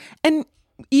thing. And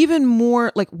even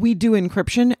more, like, we do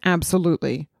encryption,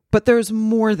 absolutely. But there's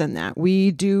more than that.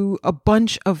 We do a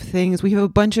bunch of things. We have a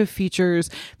bunch of features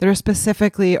that are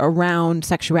specifically around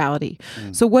sexuality.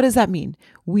 So what does that mean?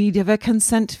 We have a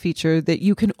consent feature that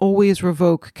you can always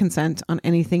revoke consent on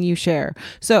anything you share.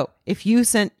 So if you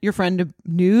sent your friend a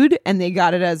nude and they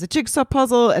got it as a jigsaw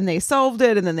puzzle and they solved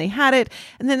it and then they had it,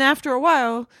 and then after a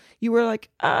while you were like,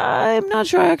 I'm not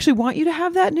sure I actually want you to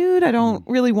have that nude. I don't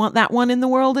really want that one in the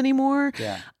world anymore.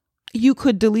 Yeah. You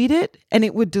could delete it and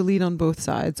it would delete on both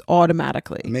sides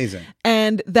automatically. Amazing.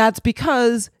 And that's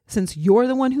because since you're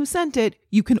the one who sent it,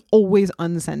 you can always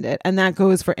unsend it. And that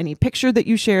goes for any picture that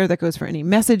you share. That goes for any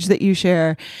message that you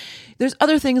share. There's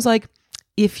other things like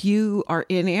if you are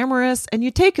in Amorous and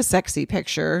you take a sexy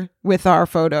picture with our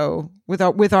photo,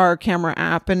 with our camera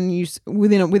app, and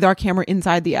with our camera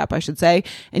inside the app, I should say,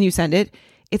 and you send it,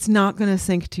 it's not going to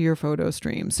sync to your photo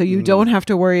stream. So you don't have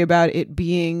to worry about it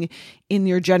being in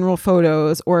your general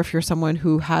photos, or if you're someone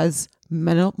who has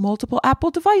multiple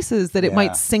Apple devices, that it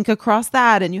might sync across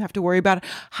that and you have to worry about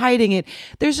hiding it.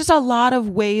 There's just a lot of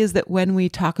ways that when we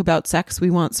talk about sex, we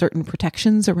want certain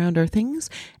protections around our things.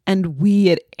 And we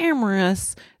at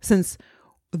Amorous, since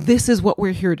this is what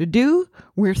we're here to do,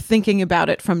 we're thinking about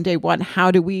it from day one.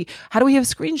 How do we have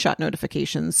screenshot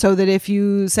notifications so that if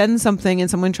you send something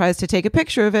and someone tries to take a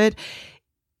picture of it,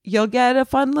 you'll get a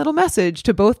fun little message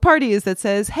to both parties that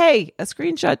says, hey, a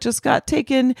screenshot just got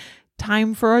taken.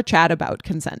 Time for a chat about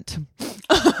consent.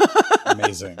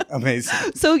 Amazing.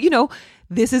 So,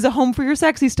 this is a home for your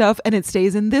sexy stuff, and it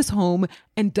stays in this home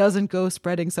and doesn't go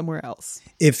spreading somewhere else.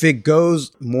 If it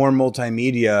goes more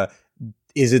multimedia,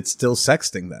 is it still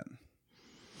sexting then?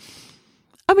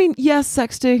 I mean, yes,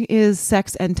 sexting is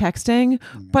sex and texting,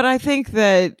 but I think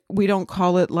that we don't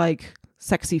call it like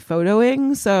sexy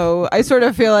photoing. So I sort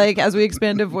of feel like as we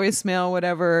expand to voicemail,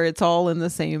 whatever, it's all in the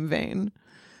same vein.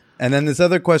 And then this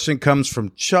other question comes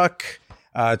from Chuck.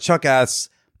 Chuck asks,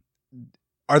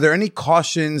 are there any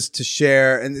cautions to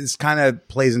share? And this kind of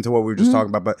plays into what we were just talking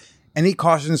about, but any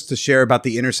cautions to share about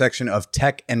the intersection of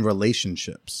tech and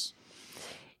relationships?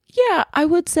 Yeah, I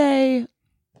would say,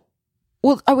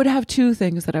 I would have two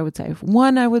things that I would say.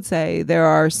 One, I would say there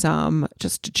are some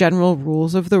just general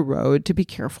rules of the road to be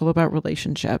careful about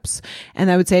relationships. And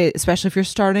I would say, especially if you're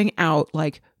starting out,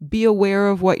 like, be aware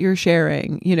of what you're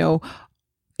sharing.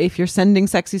 If you're sending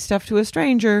sexy stuff to a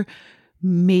stranger,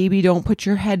 maybe don't put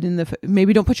your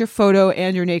photo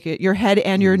and your head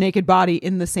and your naked body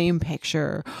in the same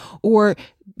picture. Or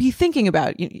be thinking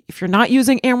about, if you're not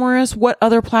using Amorous, what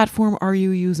other platform are you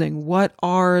using? What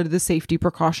are the safety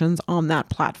precautions on that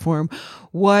platform?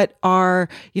 What are,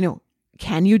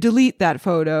 can you delete that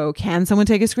photo? Can someone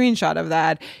take a screenshot of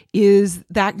that? Is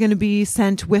that going to be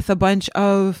sent with a bunch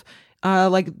of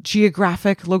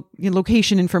geographic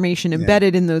location information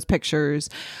embedded in those pictures?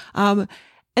 And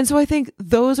so I think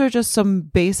those are just some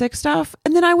basic stuff.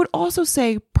 And then I would also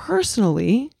say,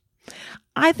 personally,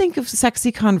 I think of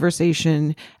sexy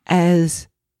conversation as,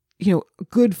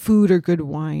 good food or good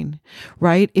wine,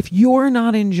 right? If you're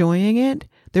not enjoying it,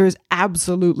 there is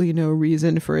absolutely no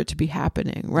reason for it to be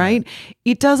happening, right?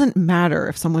 It doesn't matter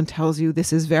if someone tells you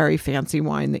this is very fancy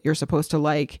wine that you're supposed to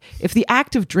like. If the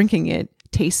act of drinking it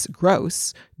tastes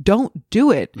gross, don't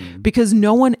do it, because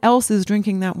no one else is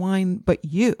drinking that wine but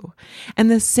you.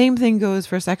 And the same thing goes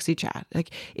for sexy chat. Like,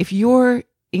 if you're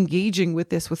engaging with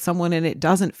this with someone and it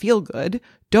doesn't feel good,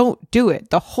 don't do it.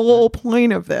 The whole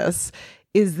point of this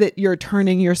is that you're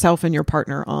turning yourself and your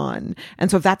partner on.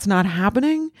 And so if that's not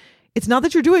happening, it's not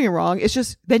that you're doing it wrong. It's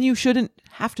just then you shouldn't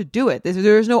have to do it.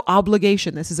 There's no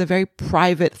obligation. This is a very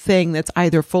private thing that's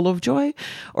either full of joy,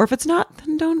 or if it's not,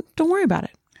 then don't worry about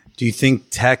it. Do you think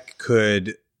tech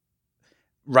could,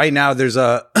 right now there's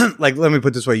a, let me put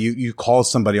it this way. You call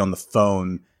somebody on the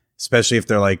phone, especially if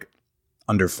they're like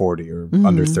under 40 or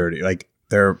under 30, like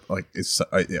they're like, is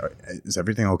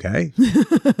everything okay?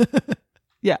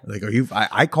 Yeah. Like,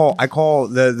 I call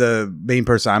the main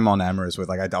person I'm on Amorous with.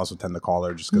 Like, I also tend to call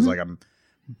her just because like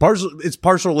it's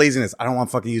partial laziness. I don't want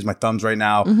to fucking use my thumbs right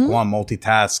now. I want to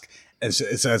multitask. And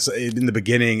so in the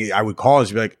beginning, I would call and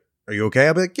she'd be like, are you okay?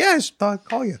 I'd be like, yeah, I just thought I'd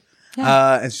call you.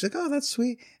 Yeah. And she's like, oh, that's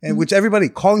sweet. And which everybody,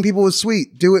 calling people is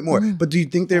sweet. Do it more. But do you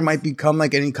think there might become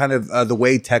like any kind of, the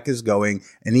way tech is going,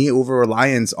 any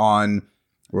over-reliance on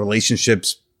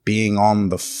relationships being on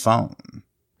the phone?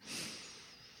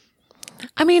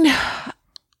 I mean,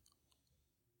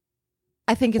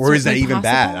 I think it's, or is that even possible.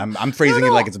 bad? I'm phrasing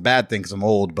it like it's a bad thing because I'm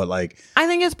old, but like, I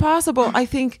think it's possible. I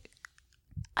think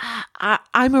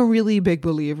I'm a really big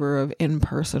believer of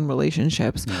in-person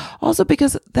relationships. Also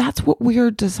because that's what we're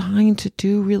designed to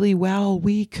do really well.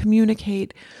 We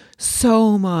communicate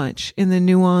so much in the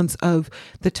nuance of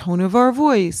the tone of our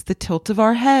voice, the tilt of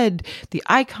our head, the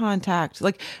eye contact.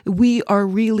 Like, we are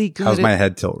really good. How's my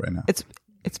head tilt right now? It's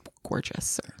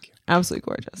gorgeous. Thank you. Absolutely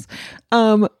gorgeous.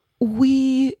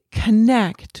 We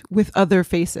connect with other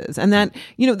faces. And that,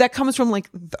 that comes from like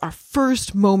our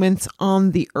first moments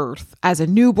on the earth. As a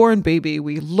newborn baby,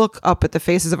 we look up at the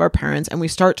faces of our parents and we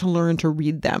start to learn to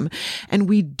read them. And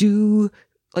we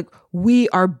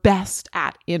are best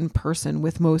at in person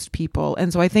with most people.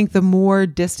 And so I think the more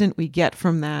distant we get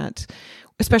from that,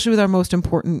 especially with our most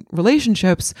important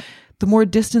relationships, the more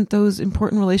distant those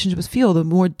important relationships feel, the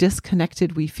more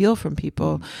disconnected we feel from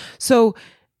people. So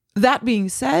that being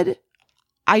said,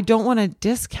 I don't want to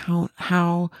discount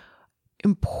how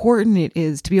important it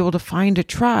is to be able to find a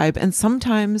tribe. And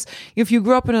sometimes if you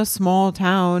grew up in a small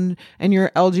town and you're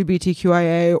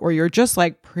LGBTQIA or you're just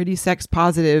like pretty sex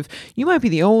positive, you might be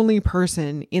the only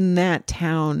person in that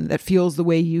town that feels the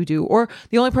way you do, or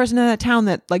the only person in that town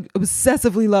that like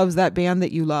obsessively loves that band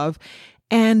that you love.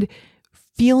 And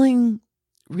feeling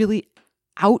really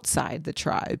outside the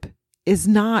tribe is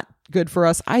not good for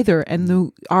us either.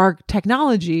 And our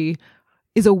technology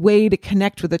is a way to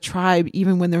connect with a tribe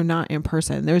even when they're not in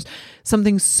person. There's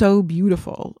something so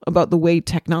beautiful about the way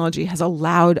technology has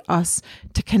allowed us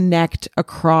to connect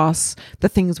across the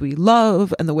things we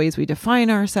love and the ways we define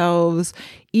ourselves,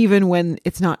 even when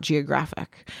it's not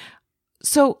geographic.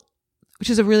 So, which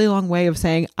is a really long way of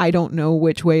saying, I don't know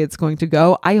which way it's going to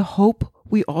go. I hope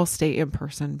we all stay in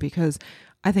person because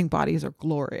I think bodies are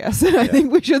glorious. And I think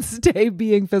we should stay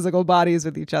being physical bodies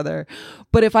with each other.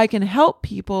 But if I can help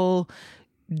people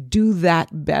do that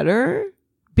better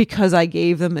because I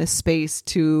gave them a space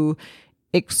to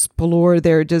explore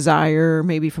their desire,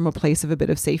 maybe from a place of a bit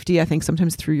of safety. I think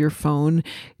sometimes through your phone,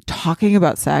 talking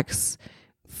about sex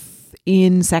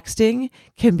in sexting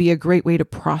can be a great way to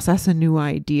process a new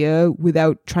idea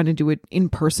without trying to do it in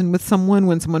person with someone,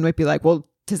 when someone might be like, well,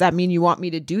 does that mean you want me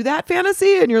to do that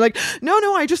fantasy? And you're like, no,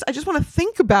 I just want to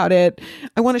think about it.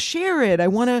 I want to share it. I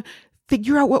want to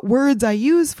figure out what words I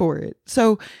use for it.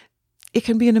 So it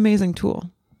can be an amazing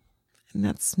tool. And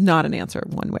that's not an answer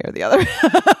one way or the other.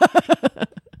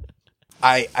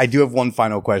 I do have one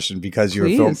final question because you're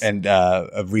a film and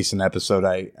a recent episode.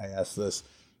 I asked this.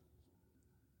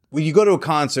 When you go to a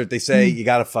concert, they say you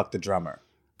got to fuck the drummer.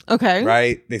 Okay.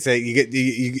 Right? They say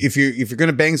if you're going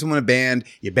to bang someone in a band,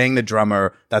 you bang the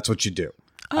drummer. That's what you do.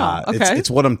 Oh, okay. It's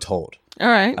what I'm told. All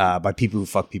right. By people who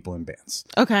fuck people in bands.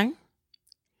 Okay.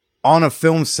 On a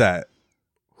film set,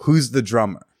 who's the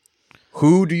drummer?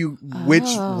 Who do you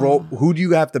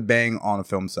have to bang on a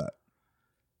film set?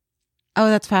 Oh,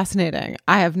 that's fascinating.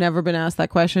 I have never been asked that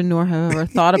question, nor have I ever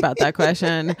thought about that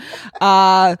question.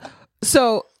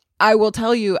 So I will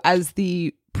tell you, as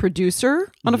the producer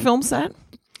on a film set,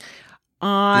 you're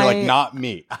like, not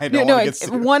me. I don't want to get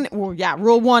sued.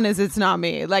 Rule one is it's not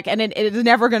me. Like, and it is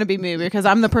never going to be me because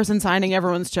I'm the person signing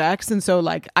everyone's checks, and so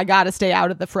like I got to stay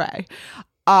out of the fray.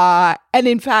 And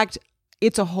in fact,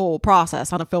 it's a whole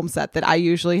process on a film set that I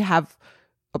usually have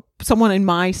someone in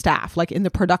my staff, like in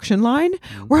the production line,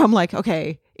 where I'm like,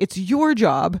 okay, it's your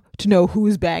job to know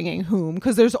who's banging whom,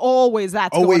 because there's always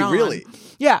that going on. Really?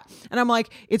 Yeah. And I'm like,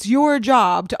 it's your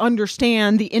job to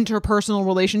understand the interpersonal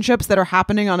relationships that are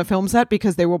happening on a film set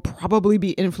because they will probably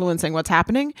be influencing what's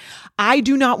happening. I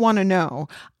do not want to know.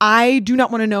 I do not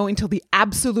want to know until the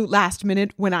absolute last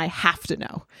minute when I have to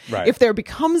know. Right. If there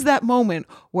becomes that moment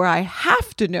where I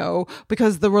have to know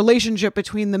because the relationship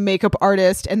between the makeup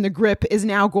artist and the grip is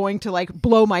now going to like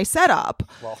blow my setup,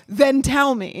 then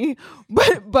tell me.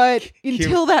 But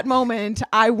until that moment,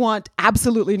 I want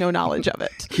absolutely no knowledge of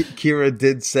it. Kira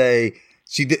did say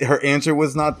her answer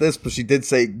was not this, but she did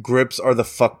say grips are the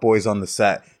fuckboys on the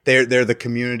set. They're the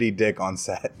community dick on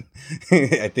set.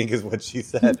 I think is what she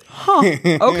said. Huh.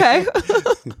 Okay.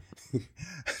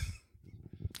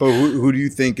 But who do you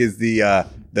think is the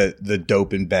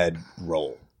dope in bed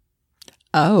role?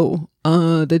 Oh,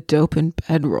 the dope in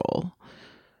bed role.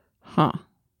 Huh.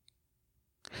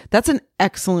 That's an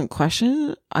excellent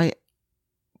question. The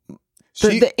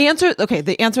answer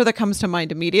that comes to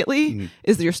mind immediately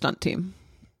is your stunt team.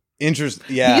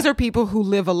 Yeah. These are people who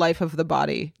live a life of the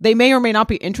body. They may or may not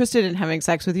be interested in having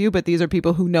sex with you, but these are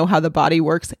people who know how the body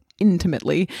works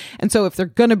intimately. And so if they're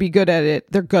going to be good at it,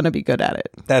 they're going to be good at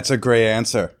it. That's a great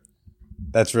answer.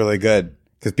 That's really good.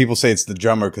 Because people say it's the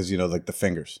drummer because, like the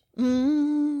fingers.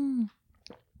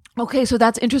 Okay, so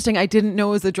that's interesting. I didn't know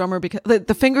it was the drummer because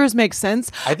the fingers make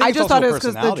sense. I just thought it was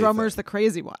because the drummer's the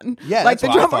crazy one. Yeah, like the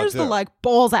drummer's the like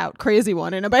balls out crazy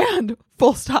one in a band.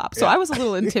 Full stop. So I was a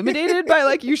little intimidated by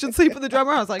like you should sleep with the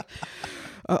drummer. I was like,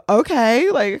 okay,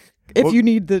 like if you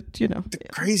need the the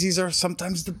crazies are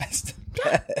sometimes the best.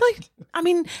 Like I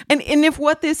mean, and if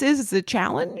what this is a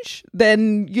challenge,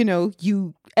 then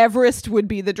Everest would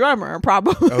be the drummer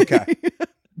probably. Okay.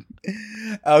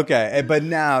 Okay, but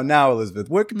now, Elizabeth,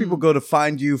 where can people go to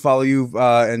find you, follow you,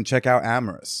 and check out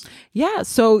Amorous? Yeah,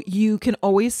 so you can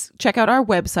always check out our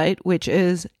website, which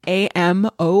is amorous.net.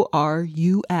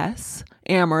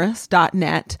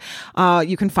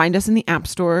 You can find us in the App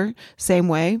Store, same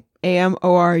way,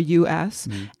 AMORUS.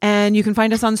 And you can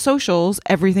find us on socials.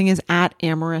 Everything is at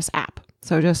Amorous App.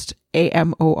 So just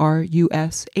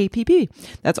AMORUSAPP.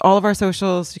 That's all of our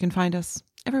socials. You can find us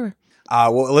everywhere.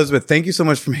 Well, Elizabeth, thank you so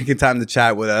much for making time to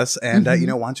chat with us. And, why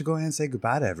don't you go ahead and say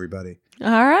goodbye to everybody?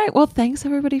 All right. Well, thanks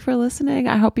everybody for listening.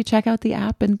 I hope you check out the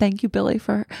app, and thank you, Billy,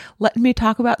 for letting me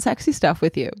talk about sexy stuff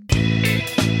with you.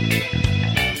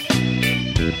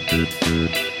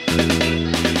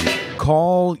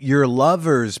 Call your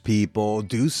lovers, people.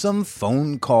 Do some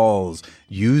phone calls.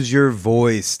 Use your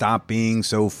voice. Stop being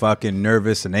so fucking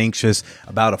nervous and anxious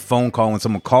about a phone call. When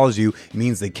someone calls you, it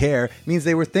means they care. It means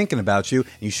they were thinking about you.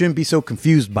 And you shouldn't be so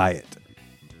confused by it.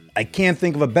 I can't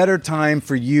think of a better time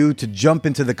for you to jump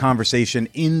into the conversation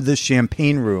in the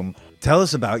champagne room. Tell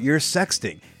us about your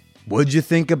sexting. What'd you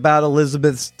think about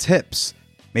Elizabeth's tips?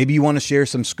 Maybe you want to share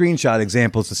some screenshot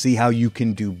examples to see how you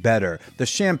can do better. The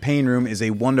champagne room is a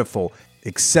wonderful,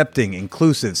 accepting,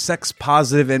 inclusive, sex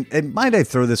positive, and might I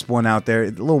throw this one out there, a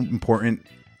little important,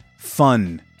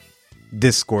 fun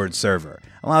Discord server.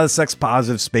 A lot of sex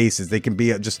positive spaces, they can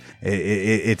be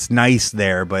it's nice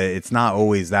there, but it's not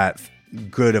always that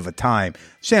good of a time.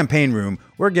 Champagne room,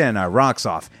 we're getting our rocks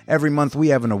off. Every month we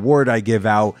have an award I give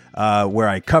out where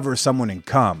I cover someone in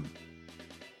cum,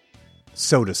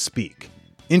 so to speak.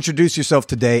 Introduce yourself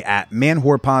today at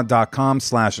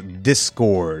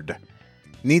manwhorepod.com/discord.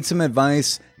 Need some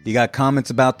advice? You got comments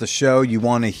about the show you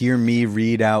want to hear me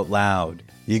read out loud?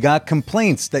 You got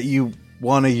complaints that you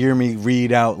want to hear me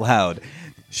read out loud?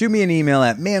 Shoot me an email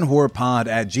at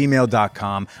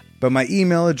manwhorepod@gmail.com. But my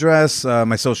email address,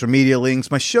 my social media links,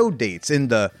 my show dates in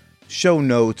the show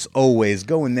notes always.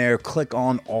 Go in there, click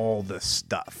on all the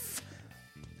stuff.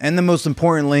 And the most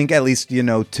important link, at least,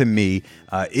 to me,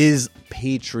 is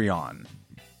Patreon.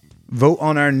 Vote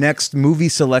on our next movie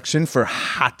selection for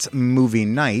Hot Movie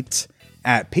Night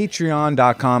at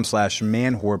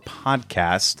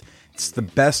patreon.com/manwhorepodcast. It's the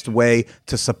best way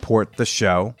to support the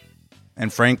show.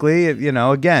 And frankly,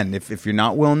 again, if you're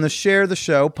not willing to share the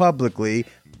show publicly,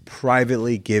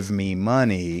 privately give me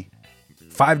money.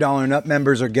 $5 and up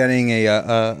members are getting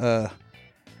we're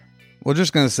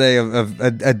just going to say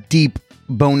a deep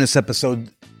bonus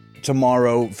episode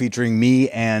tomorrow featuring me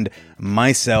and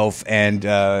myself and,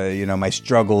 my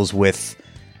struggles with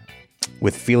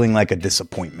feeling like a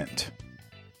disappointment.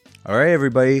 All right,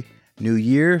 everybody. New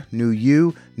year, new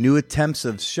you, new attempts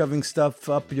of shoving stuff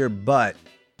up your butt.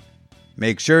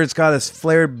 Make sure it's got a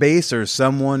flared base or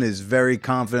someone is very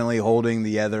confidently holding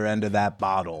the other end of that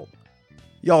bottle.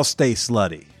 Y'all stay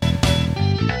slutty.